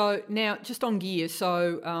 So now just on gear,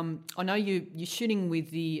 so I know you're shooting with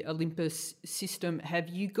the Olympus system. Have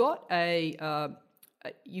you got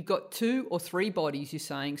you've got 2 or 3 bodies, you're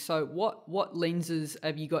saying? So what lenses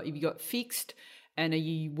have you got? Have you got fixed? And are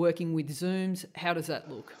you working with zooms? How does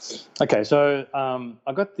that look? Okay, so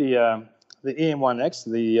I got the EM1X,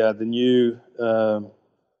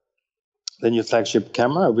 the new flagship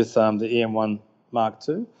camera with the EM1 Mark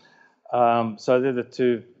II. So they're the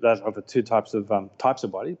two types of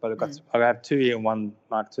body, but I have 2 EM1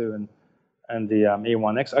 Mark II and the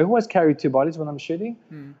EM1X. I always carry 2 bodies when I'm shooting.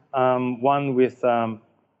 One with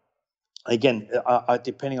again,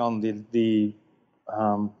 depending on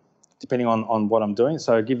depending on what I'm doing.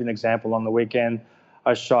 So I'll give you an example. On the weekend,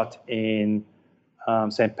 I shot in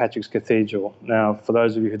St. Patrick's Cathedral. Now, for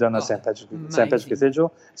those of you who don't know St. Patrick's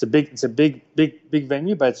Cathedral, it's a big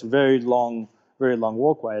venue, but it's a very long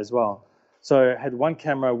walkway as well. So I had one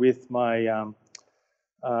camera with my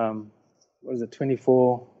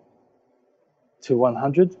 24 to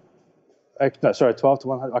 100? No, sorry, 12 to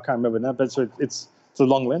 100. I can't remember now, but it's a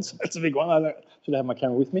long lens. It's a big one. I should have my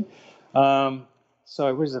camera with me.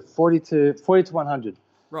 So what is it? 40 to 100.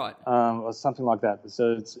 Right. Or something like that.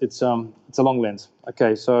 So it's a long lens.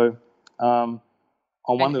 Okay, so on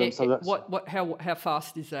one of them. So that's how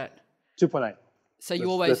fast is that? 2.8. So you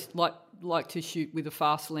always like to shoot with a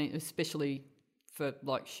fast lens, especially for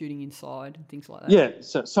like shooting inside and things like that. Yeah.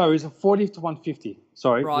 So it's a 40 to 150.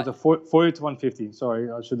 Sorry, right. It's a 40 to 150. Sorry,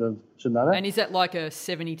 I should know that. And is that like a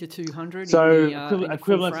 70 to 200? So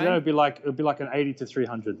equivalent to that would be like an 80 to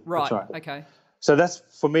 300. Right. That's right. Okay. So that's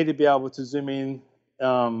for me to be able to zoom in,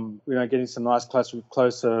 getting some nice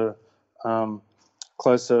closer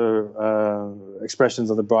expressions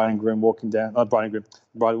of the bride and groom walking down, bride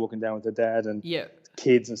walking down with their dad and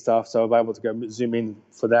kids and stuff. So I'll be able to go zoom in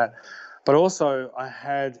for that. But also I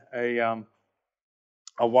had a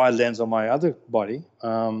wide lens on my other body,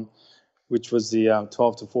 which was the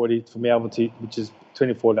 12 to 40 for me able to, which is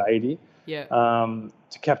 24 to 80. Yeah.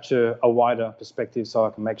 To capture a wider perspective, so I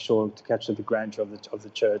can make sure to capture the grandeur of the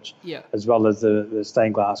church, as well as the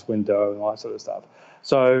stained glass window and all that sort of stuff.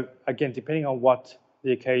 So again, depending on what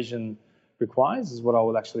the occasion requires, is what I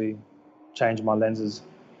will actually change my lenses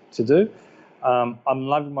to do. I'm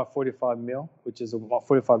loving my 45mm, which is a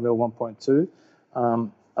 45mm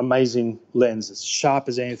 1.2. Amazing lens. It's sharp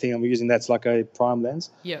as anything. I'm using that's like a prime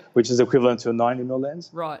lens, which is equivalent to a 90mm lens.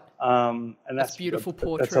 Right. And that's beautiful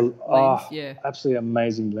portrait lens. Absolutely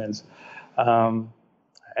amazing lens. And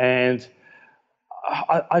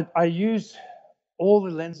I use all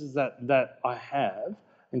the lenses that I have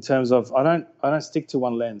in terms of I don't stick to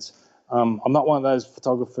one lens. I'm not one of those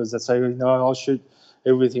photographers that say, I'll shoot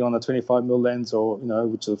everything on a 25 mil lens, or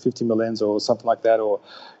which is a 50 mil lens or something like that, or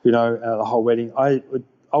the whole wedding. I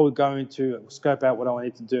would go into scope out what I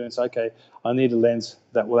need to do and say, okay, I need a lens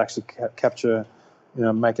that will actually capture,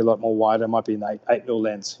 make it a lot more wider. It might be an 8 mil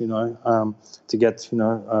lens, to get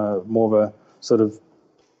more of a sort of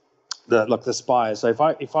the spire. So if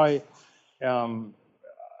I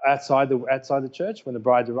outside the church when the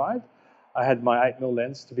bride arrived, I had my 8 mil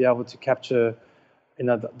lens to be able to capture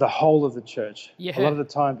the whole of the church. Yeah. A lot of the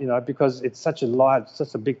time, because it's such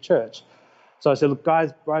a big church. So I said, look,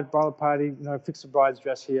 guys, bridal party, fix the bride's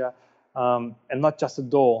dress here, and not just the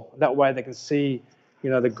door. That way they can see,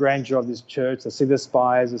 the grandeur of this church. They see the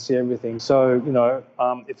spires, they see everything. So,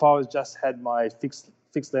 if I had my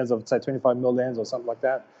fixed lens of, say, 25 mil lens or something like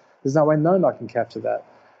that, there's no way known I can capture that.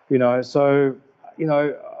 So,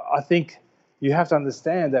 I think you have to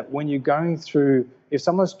understand that when you're going through, if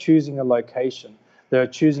someone's choosing a location, they're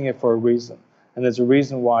choosing it for a reason. And there's a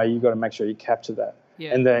reason why you've got to make sure you capture that.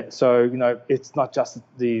 Yeah. And then, so, it's not just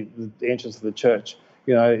the entrance of the church,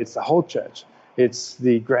 it's the whole church. It's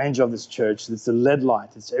the grandeur of this church. It's the LED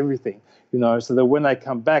light. It's everything, so that when they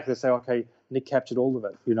come back, they say, okay, Nick captured all of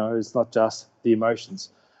it. It's not just the emotions.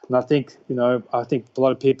 And I think, a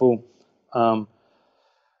lot of people,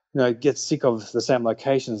 get sick of the same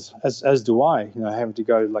locations, as do I, having to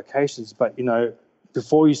go to locations. But,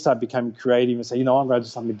 before you start becoming creative and say, I'm going to do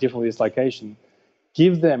something different with this location,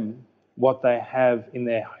 give them what they have in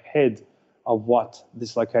their head of what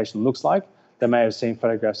this location looks like. They may have seen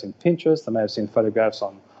photographs in Pinterest. They may have seen photographs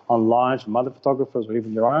online from other photographers or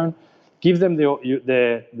even your own. Give them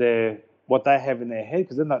their what they have in their head,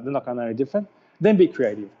 because they're not going to know any different. Then be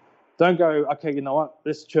creative. Don't go, okay, you know what,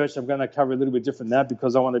 this church I'm going to cover a little bit different now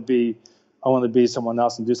because I want to be someone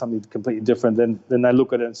else and do something completely different. Then they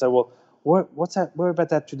look at it and say, well, what's that? What about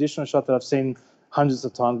that traditional shot that I've seen hundreds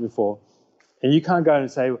of times before? And you can't go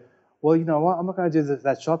and say, well, you know what, I'm not going to do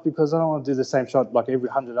that shot because I don't want to do the same shot like every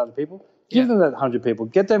 100 other people. Give them that 100 people.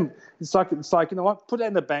 Get them. It's like you know what, put it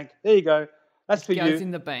in the bank. There you go. That's for you. Goes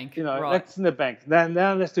in the bank. Right. That's in the bank.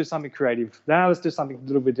 Now let's do something creative. Now let's do something a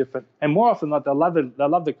little bit different. And more often than not, they'll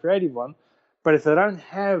love the creative one. But if they don't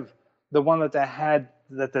have the one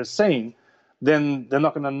that they've seen, then they're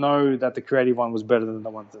not going to know that the creative one was better than the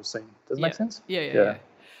one they've seen. Does it make sense? Yeah.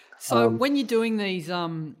 So when you're doing these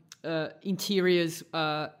interiors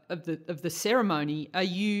of the ceremony, are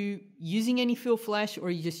you using any fill flash, or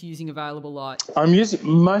are you just using available light? I'm using,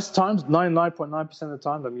 most times, 99.9% of the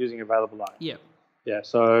time, I'm using available light. Yeah. Yeah.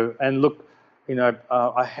 So, and look,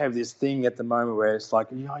 I have this thing at the moment where it's like,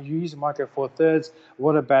 you use a Micro Four Thirds.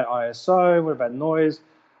 What about ISO? What about noise?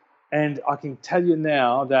 And I can tell you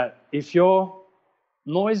now that if your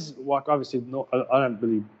noise, like obviously,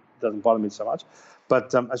 doesn't bother me so much,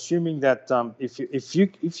 but assuming that if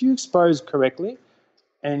you expose correctly,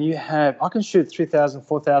 and I can shoot 3,000,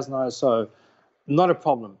 4,000 ISO, not a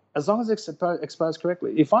problem, as long as it's exposed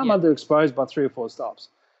correctly. If I'm underexposed by 3 or 4 stops,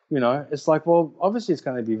 it's like, well, obviously it's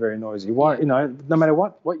going to be very noisy. Why, no matter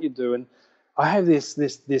what you do. And I have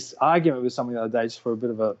this argument with someone the other day just for a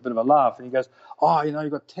bit of a laugh, and he goes, "Oh,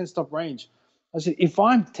 you've got 10-stop range." I said, if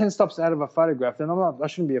I'm 10 stops out of a photograph, then I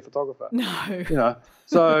shouldn't be a photographer. No.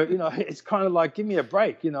 So, it's kind of like, give me a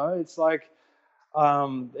break, It's like,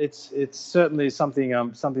 it's certainly something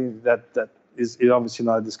that is obviously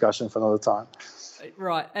not a discussion for another time.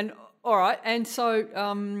 Right. And all right. And so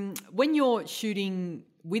when you're shooting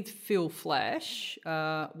with fill flash,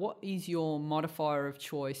 what is your modifier of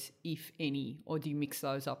choice, if any, or do you mix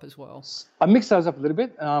those up as well? I mix those up a little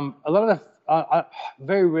bit. A lot of I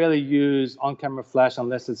very rarely use on-camera flash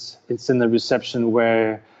unless it's in the reception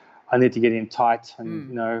where I need to get in tight, and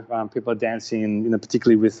people are dancing, and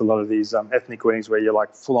particularly with a lot of these ethnic weddings where you're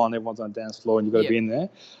like full on, everyone's on the dance floor and you've got to be in there.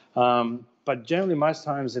 But generally, most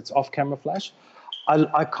times it's off-camera flash.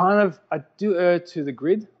 I do err to the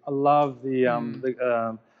grid. I love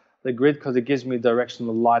the grid because it gives me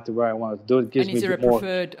directional light to where I want it to do it. It gives and is me there a more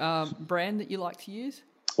preferred brand that you like to use?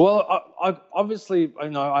 Well, I obviously, I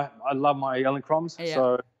love my Elinchroms. Yeah.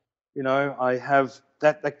 So, I have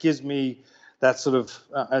that gives me that sort of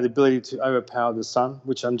the ability to overpower the sun,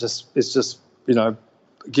 which gives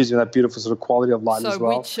you that beautiful sort of quality of light as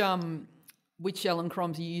well. So which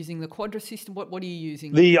Elinchroms are you using? The Quadra system? What are you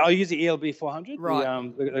using? I use the ELB 400,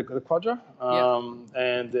 right. the Quadra,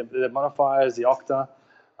 and the modifiers, the Octa.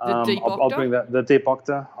 The Deep Octa? I'll bring the Deep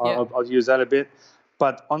Octa. I'll use that a bit.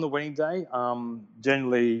 But on the wedding day,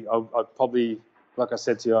 generally, I'd probably, like I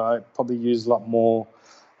said to you, I probably use a lot more.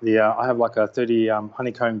 I have like a 30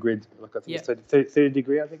 honeycomb grid, like I think it's 30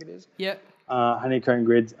 degree, I think it is. Yeah. Honeycomb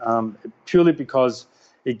grid, purely because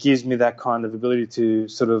it gives me that kind of ability to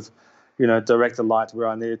sort of direct the light where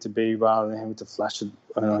I need it to be rather than having to flash it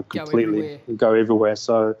completely go everywhere.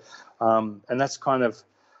 So, and that's kind of,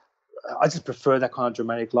 I just prefer that kind of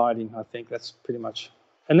dramatic lighting. I think that's pretty much.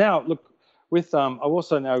 And now, look, with I'm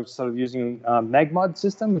also now sort of using MagMod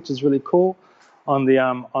system, which is really cool.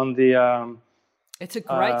 It's a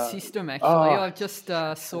great system, actually. I just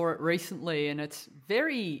saw it recently, and it's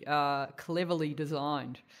very cleverly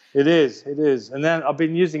designed. It is, and then I've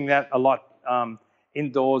been using that a lot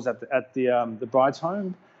indoors at the bride's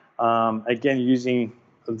home. Again, using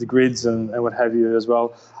the grids and what have you as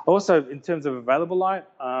well. Also, in terms of available light,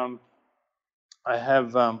 I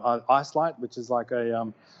have Ice Light, which is like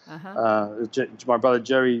my brother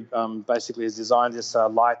Jerry basically has designed this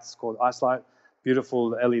light. It's called Ice Light. Beautiful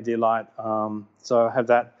LED light. So I have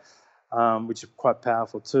that, which is quite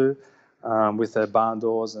powerful too, with the barn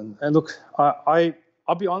doors. And look,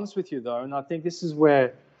 I'll be honest with you though, and I think this is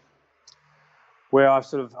where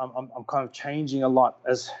I've I'm kind of changing a lot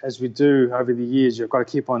as we do over the years. You've got to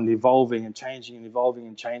keep on evolving and changing and evolving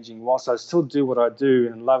and changing. Whilst I still do what I do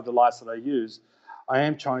and love the lights that I use, I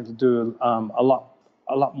am trying to do a lot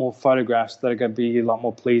more photographs that are going to be a lot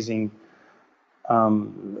more pleasing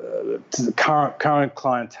to the current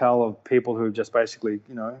clientele of people who just basically,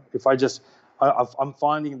 if I'm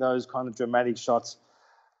finding those kind of dramatic shots,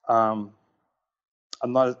 I'm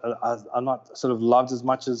not sort of loved as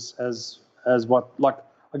much as what, like,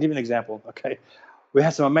 I'll give you an example. Okay, we had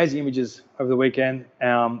some amazing images over the weekend,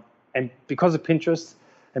 and because of Pinterest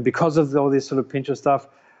and because of all this sort of Pinterest stuff,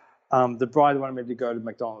 the bride wanted me to go to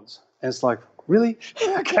McDonald's, and it's like, really?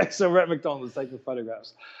 Okay, so we're at McDonald's taking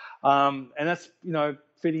photographs. And that's,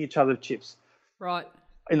 feeding each other chips. Right.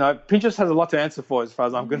 Pinterest has a lot to answer for as far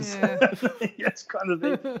as I'm concerned. Yes, kind of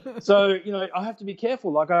thing. So, I have to be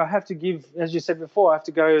careful. Like, I have to give, as you said before, I have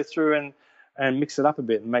to go through and mix it up a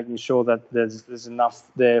bit and making sure that there's enough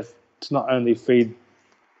there to not only feed,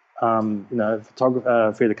 feed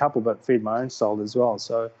the couple, but feed my own soul as well.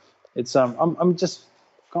 So it's, I'm just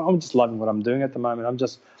loving what I'm doing at the moment. I'm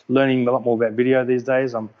just learning a lot more about video these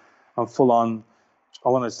days. I'm full on. I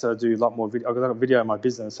want to do a lot more video. I've got video in my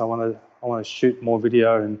business. I want to shoot more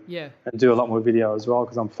video and do a lot more video as well,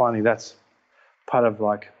 because I'm finding that's part of,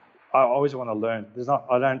 like, I always want to learn.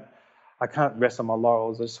 I can't rest on my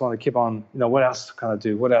laurels. I just want to keep on. What else can I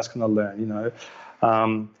do? What else can I learn?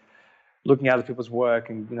 Looking at other people's work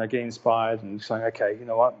and getting inspired and saying, okay, you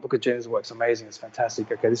know what? Look at Jen's work. It's amazing. It's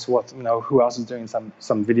fantastic. Okay, this is what who else is doing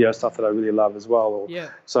some video stuff that I really love as well.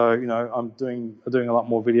 So I'm doing a lot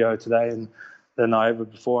more video today than I ever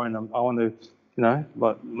before, and I want to,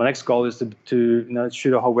 but my next goal is to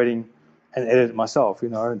shoot a whole wedding and edit it myself.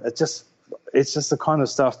 It's just the kind of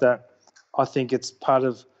stuff that I think it's part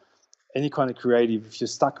of any kind of creative. If you're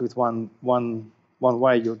stuck with one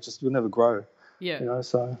way, you'll never grow.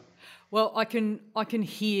 So. Well, I can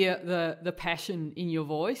hear the passion in your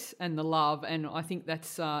voice and the love, and I think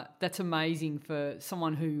that's amazing for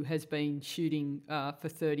someone who has been shooting for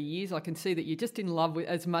 30 years. I can see that you're just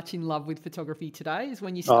as much in love with photography today as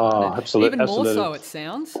when you started. Oh, absolutely, even more so, it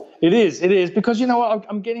sounds. It is because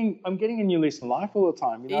I'm getting a new lease in life all the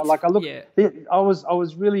time. I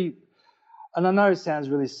was really. And I know it sounds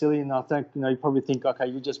really silly, and I think you probably think, okay,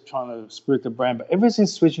 you're just trying to spruik the brand. But ever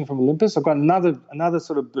since switching from Olympus, I've got another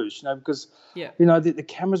sort of boost, because the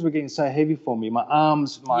cameras were getting so heavy for me. My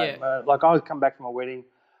arms, like I would come back from a wedding,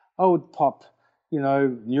 I would pop,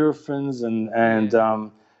 Nurophens and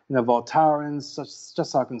Voltarens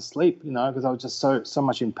just so I can sleep, because I was just so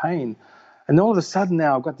much in pain. And all of a sudden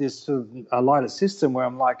now I've got this sort of a lighter system where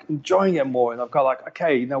I'm like enjoying it more, and I've got like,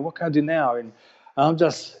 okay, what can I do now? And I'm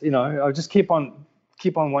just, I just keep on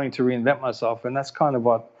wanting to reinvent myself, and that's kind of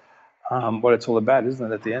what it's all about,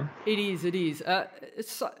 isn't it? At the end, it is.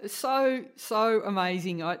 It's so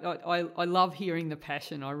amazing. I love hearing the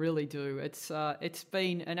passion. I really do. It's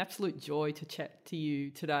been an absolute joy to chat to you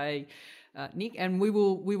today, Nick, and we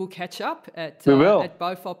will catch up at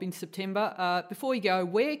BOFOP in September. Before you go,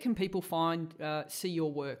 where can people see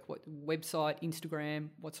your work? What website, Instagram,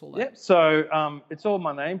 what's all that? Yep. So it's all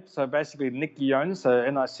my name. So basically Nick Guionis, so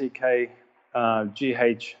NickGhionis.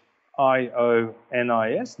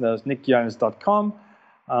 That's nickguionis.com.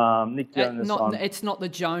 Nick Guionis it's not the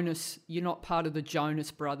Jonas. You're not part of the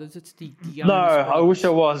Jonas Brothers. It's the Guionis brothers. I wish I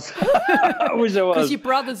was. Because your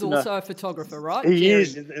brother's also a photographer, right? He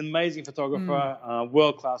is an amazing photographer,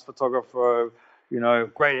 world-class photographer.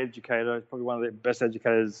 Great educator. Probably one of the best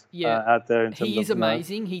educators out there. He is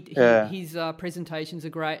amazing. His presentations are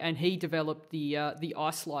great, and he developed the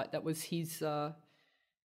Ice Light. That was his.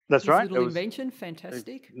 That's right. Little invention.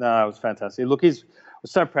 Fantastic. It was fantastic. Look, we're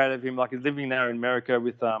so proud of him. Like, he's living now in America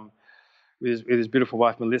with with his beautiful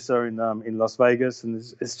wife Melissa in Las Vegas, and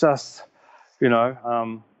it's just, you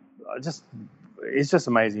know, it's just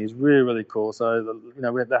amazing. It's really, really cool. So we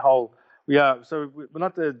have the whole. We're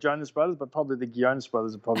not the Jonas Brothers, but probably the Jonas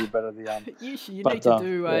Brothers are probably better. You need to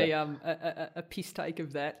do a piss take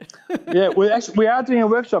of that. Yeah, we are doing a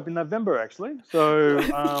workshop in November actually. So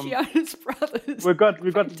Jonas Brothers. We've got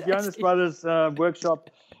the Jonas Brothers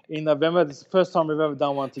workshop in November. This is the first time we've ever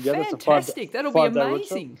done one together. Fantastic! That'll be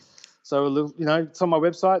amazing. So it's on my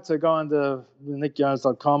website. So go on to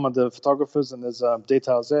nickjonas.com under photographers, and there's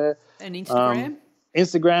details there. And Instagram.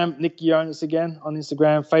 Instagram, Nick Jonas again on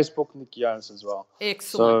Instagram. Facebook, Nick Jonas as well.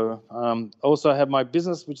 Excellent. So also have my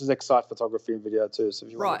business, which is Excite Photography and Video too. So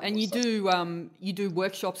if you right, and you do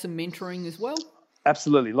workshops and mentoring as well.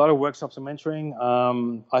 Absolutely, a lot of workshops and mentoring.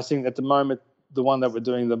 I think at the moment the one that we're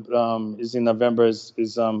doing is in November. Is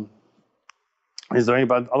there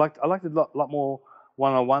anybody? I like a lot more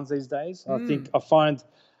one-on-ones these days. I find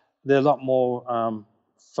they're a lot more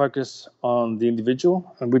focus on the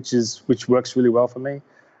individual, and which works really well for me,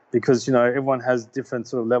 because everyone has different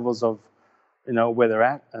sort of levels of where they're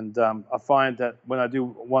at, and I find that when I do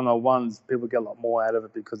one-on-ones, people get a lot more out of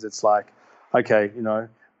it, because it's like, okay,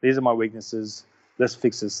 these are my weaknesses, let's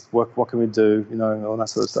fix this. What can we do? All that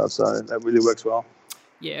sort of stuff. So that really works well.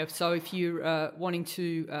 Yeah, so if you're wanting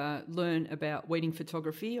to learn about wedding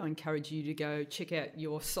photography, I encourage you to go check out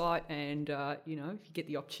your site, and if you get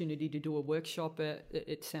the opportunity to do a workshop,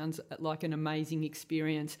 it sounds like an amazing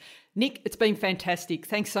experience. Nick, it's been fantastic.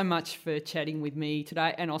 Thanks so much for chatting with me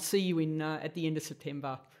today, and I'll see you at the end of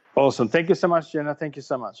September. Awesome. Thank you so much, Jenna. Thank you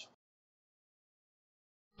so much.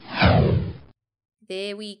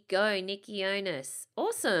 There we go, Nick Jonas.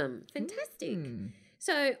 Awesome. Fantastic.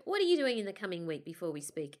 So what are you doing in the coming week before we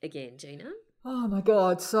speak again, Gina? Oh, my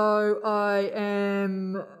God. So I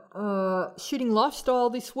am shooting lifestyle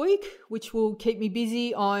this week, which will keep me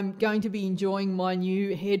busy. I'm going to be enjoying my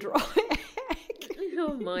new hairdryer.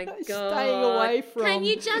 Oh, my God. Staying away from... Can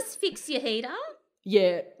you just fix your heater?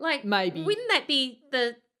 Yeah, maybe. Wouldn't that be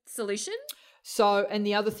the solution? So, and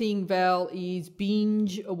the other thing, Val, is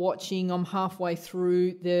binge watching. I'm halfway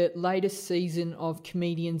through the latest season of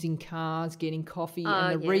Comedians in Cars Getting Coffee,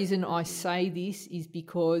 and the reason I say this is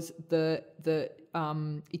because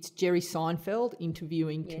it's Jerry Seinfeld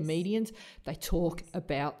interviewing comedians. They talk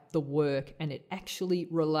about the work, and it actually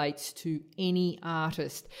relates to any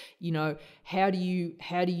artist. How do you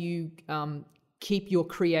keep your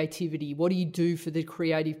creativity? What do you do for the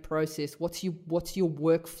creative process? What's your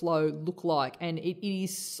workflow look like? And it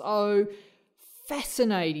is so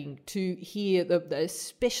fascinating to hear,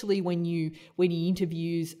 especially when he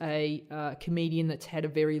interviews a comedian that's had a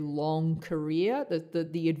very long career.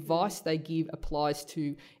 The advice they give applies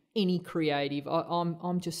to any creative.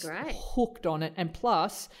 I'm just hooked on it. And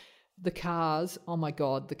plus, the cars. Oh my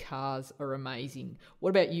God, the cars are amazing. What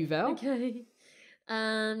about you, Val? Okay.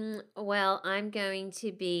 Well, I'm going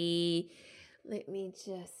to be, let me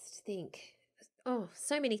just think. Oh,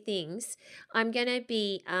 so many things. I'm going to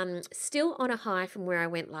be still on a high from where I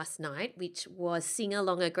went last night, which was Sing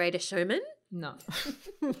Along a Greatest Showman. No.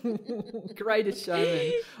 Greatest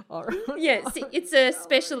Showman. All right. Yeah, it's a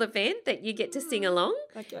special event that you get to sing along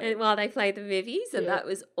and while they play the movies, and that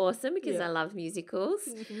was awesome because I love musicals.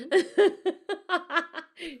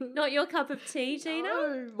 Not your cup of tea, Gina?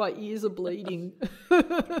 No, my ears are bleeding.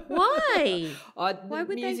 Why? Why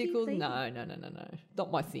would musicals? They be bleeding? No.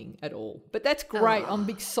 Not my thing at all. But that's great. I'm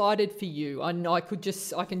excited for you. I know I can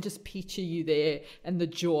just picture you there and the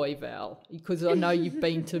joy, Val, because I know you've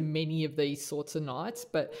been to many of these sorts of nights.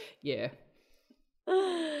 But yeah.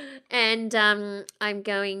 And I'm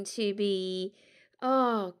going to be,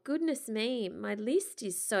 oh goodness me, my list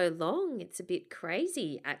is so long. It's a bit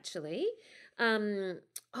crazy, actually.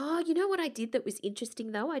 You know what I did that was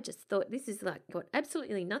interesting though? I just thought this is got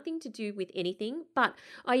absolutely nothing to do with anything. But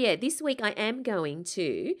this week I am going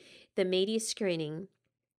to the media screening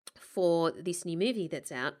for this new movie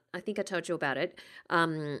that's out. I think I told you about it,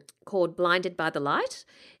 called Blinded by the Light.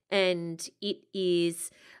 And it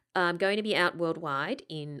is going to be out worldwide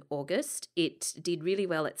in August. It did really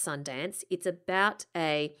well at Sundance. It's about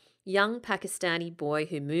a young Pakistani boy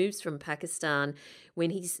who moves from Pakistan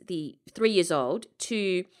when he's 3 years old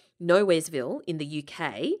to Nowheresville in the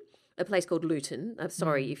UK, a place called Luton. I'm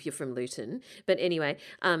sorry if you're from Luton, but anyway,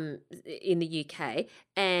 in the UK.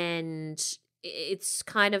 And it's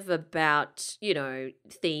kind of about,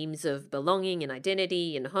 themes of belonging and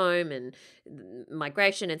identity and home and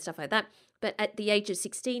migration and stuff like that. But at the age of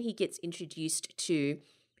 16, he gets introduced to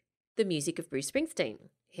the music of Bruce Springsteen,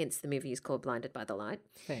 hence the movie is called Blinded by the Light.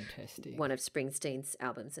 Fantastic. One of Springsteen's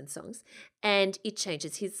albums and songs. And it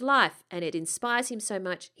changes his life and it inspires him so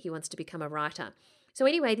much he wants to become a writer. So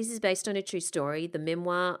anyway, this is based on a true story. The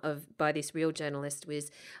memoir by this real journalist was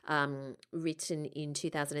written in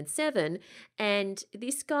 2007. And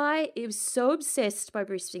this guy is so obsessed by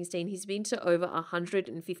Bruce Springsteen. He's been to over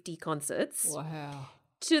 150 concerts. Wow.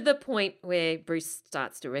 To the point where Bruce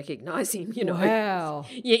starts to recognise him, you know. Wow.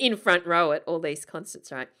 You're in front row at all these concerts,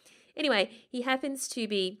 right? Anyway, he happens to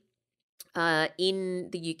be in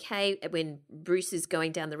the UK when Bruce is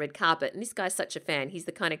going down the red carpet. And this guy's such a fan. He's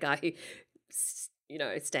the kind of guy who, you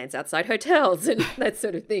know, stands outside hotels and that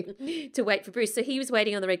sort of thing to wait for Bruce. So he was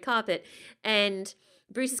waiting on the red carpet and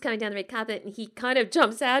Bruce is coming down the red carpet and he kind of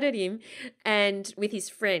jumps out at him and with his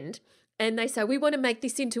friend. And they say, we want to make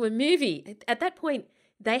this into a movie. At that point,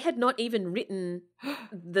 they had not even written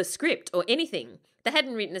the script or anything. They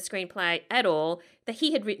hadn't written a screenplay at all.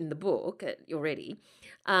 He had written the book already.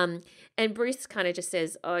 And Bruce kind of just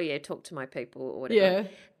says, oh, yeah, talk to my people or whatever. Yeah.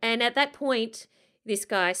 And at that point, this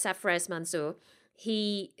guy, Safraz Mansour,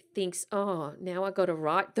 he thinks, oh, now I got to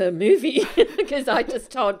write the movie because I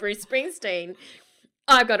just told Bruce Springsteen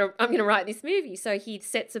I'm going to write this movie. So he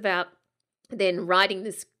sets about then writing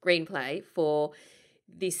the screenplay for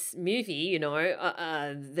this movie, you know,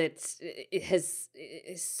 that is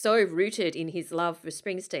so rooted in his love for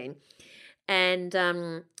Springsteen. And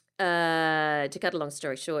to cut a long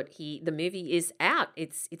story short, the movie is out.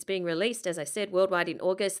 It's being released, as I said, worldwide in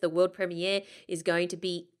August. The world premiere is going to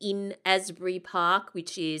be in Asbury Park,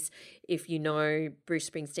 which is, if you know Bruce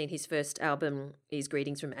Springsteen, his first album is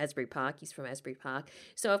Greetings from Asbury Park. He's from Asbury Park.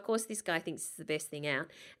 So, of course, this guy thinks it's the best thing out.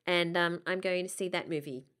 And I'm going to see that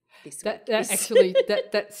movie this week. Actually,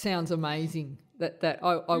 that sounds amazing. That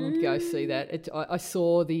I would go see that. I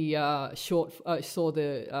saw the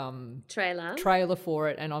trailer for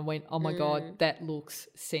it, and I went, oh my god, that looks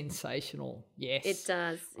sensational. Yes, it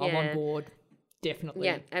does. I'm on board, definitely.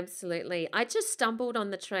 Yeah, absolutely. I just stumbled on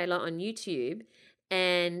the trailer on YouTube,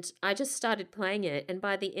 and I just started playing it, and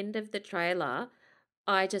by the end of the trailer,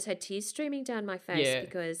 I just had tears streaming down my face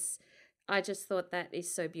because I just thought that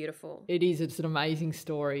is so beautiful. It is. It's an amazing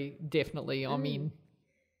story. Definitely, I'm in.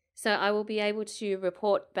 So I will be able to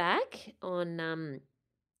report back on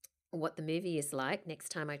what the movie is like next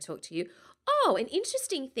time I talk to you. Oh, an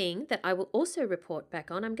interesting thing that I will also report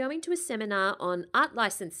back on, I'm going to a seminar on art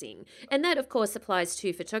licensing. And that, of course, applies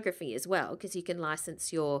to photography as well, because you can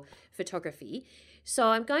license your photography. So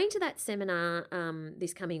I'm going to that seminar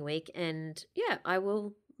this coming week, and I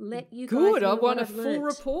will let you guys know. Good. I want a full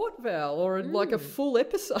report, Val, or like a full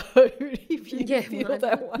episode if you feel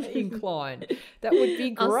that way inclined. That would be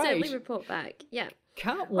great. I'll certainly report back. Yeah.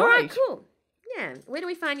 Can't wait. All right, cool. Yeah. Where do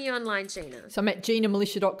we find you online, Gina? So I'm at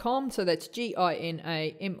GinaMilicia.com. So that's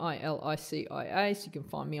GINAMILICIA. So you can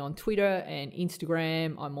find me on Twitter and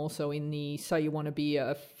Instagram. I'm also in the So You Want to Be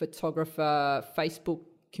a Photographer Facebook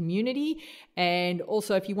community. And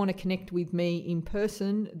also, if you want to connect with me in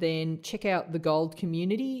person, then check out the Gold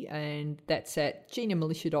community, and that's at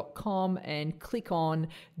GinaMilicia.com, and click on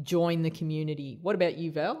Join the Community. What about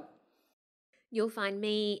you, Val? You'll find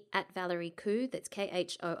me at Valerie Khoo, that's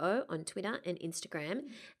KHOO, on Twitter and Instagram,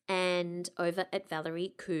 and over at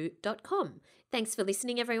ValerieKhoo.com. Thanks for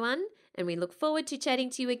listening, everyone, and we look forward to chatting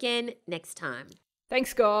to you again next time.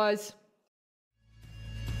 Thanks, guys.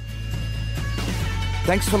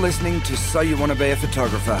 Thanks for listening to So You Want to Be a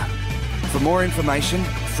Photographer. For more information,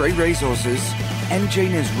 free resources, and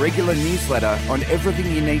Gina's regular newsletter on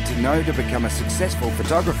everything you need to know to become a successful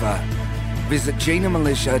photographer, visit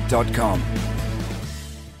GinaMilicia.com.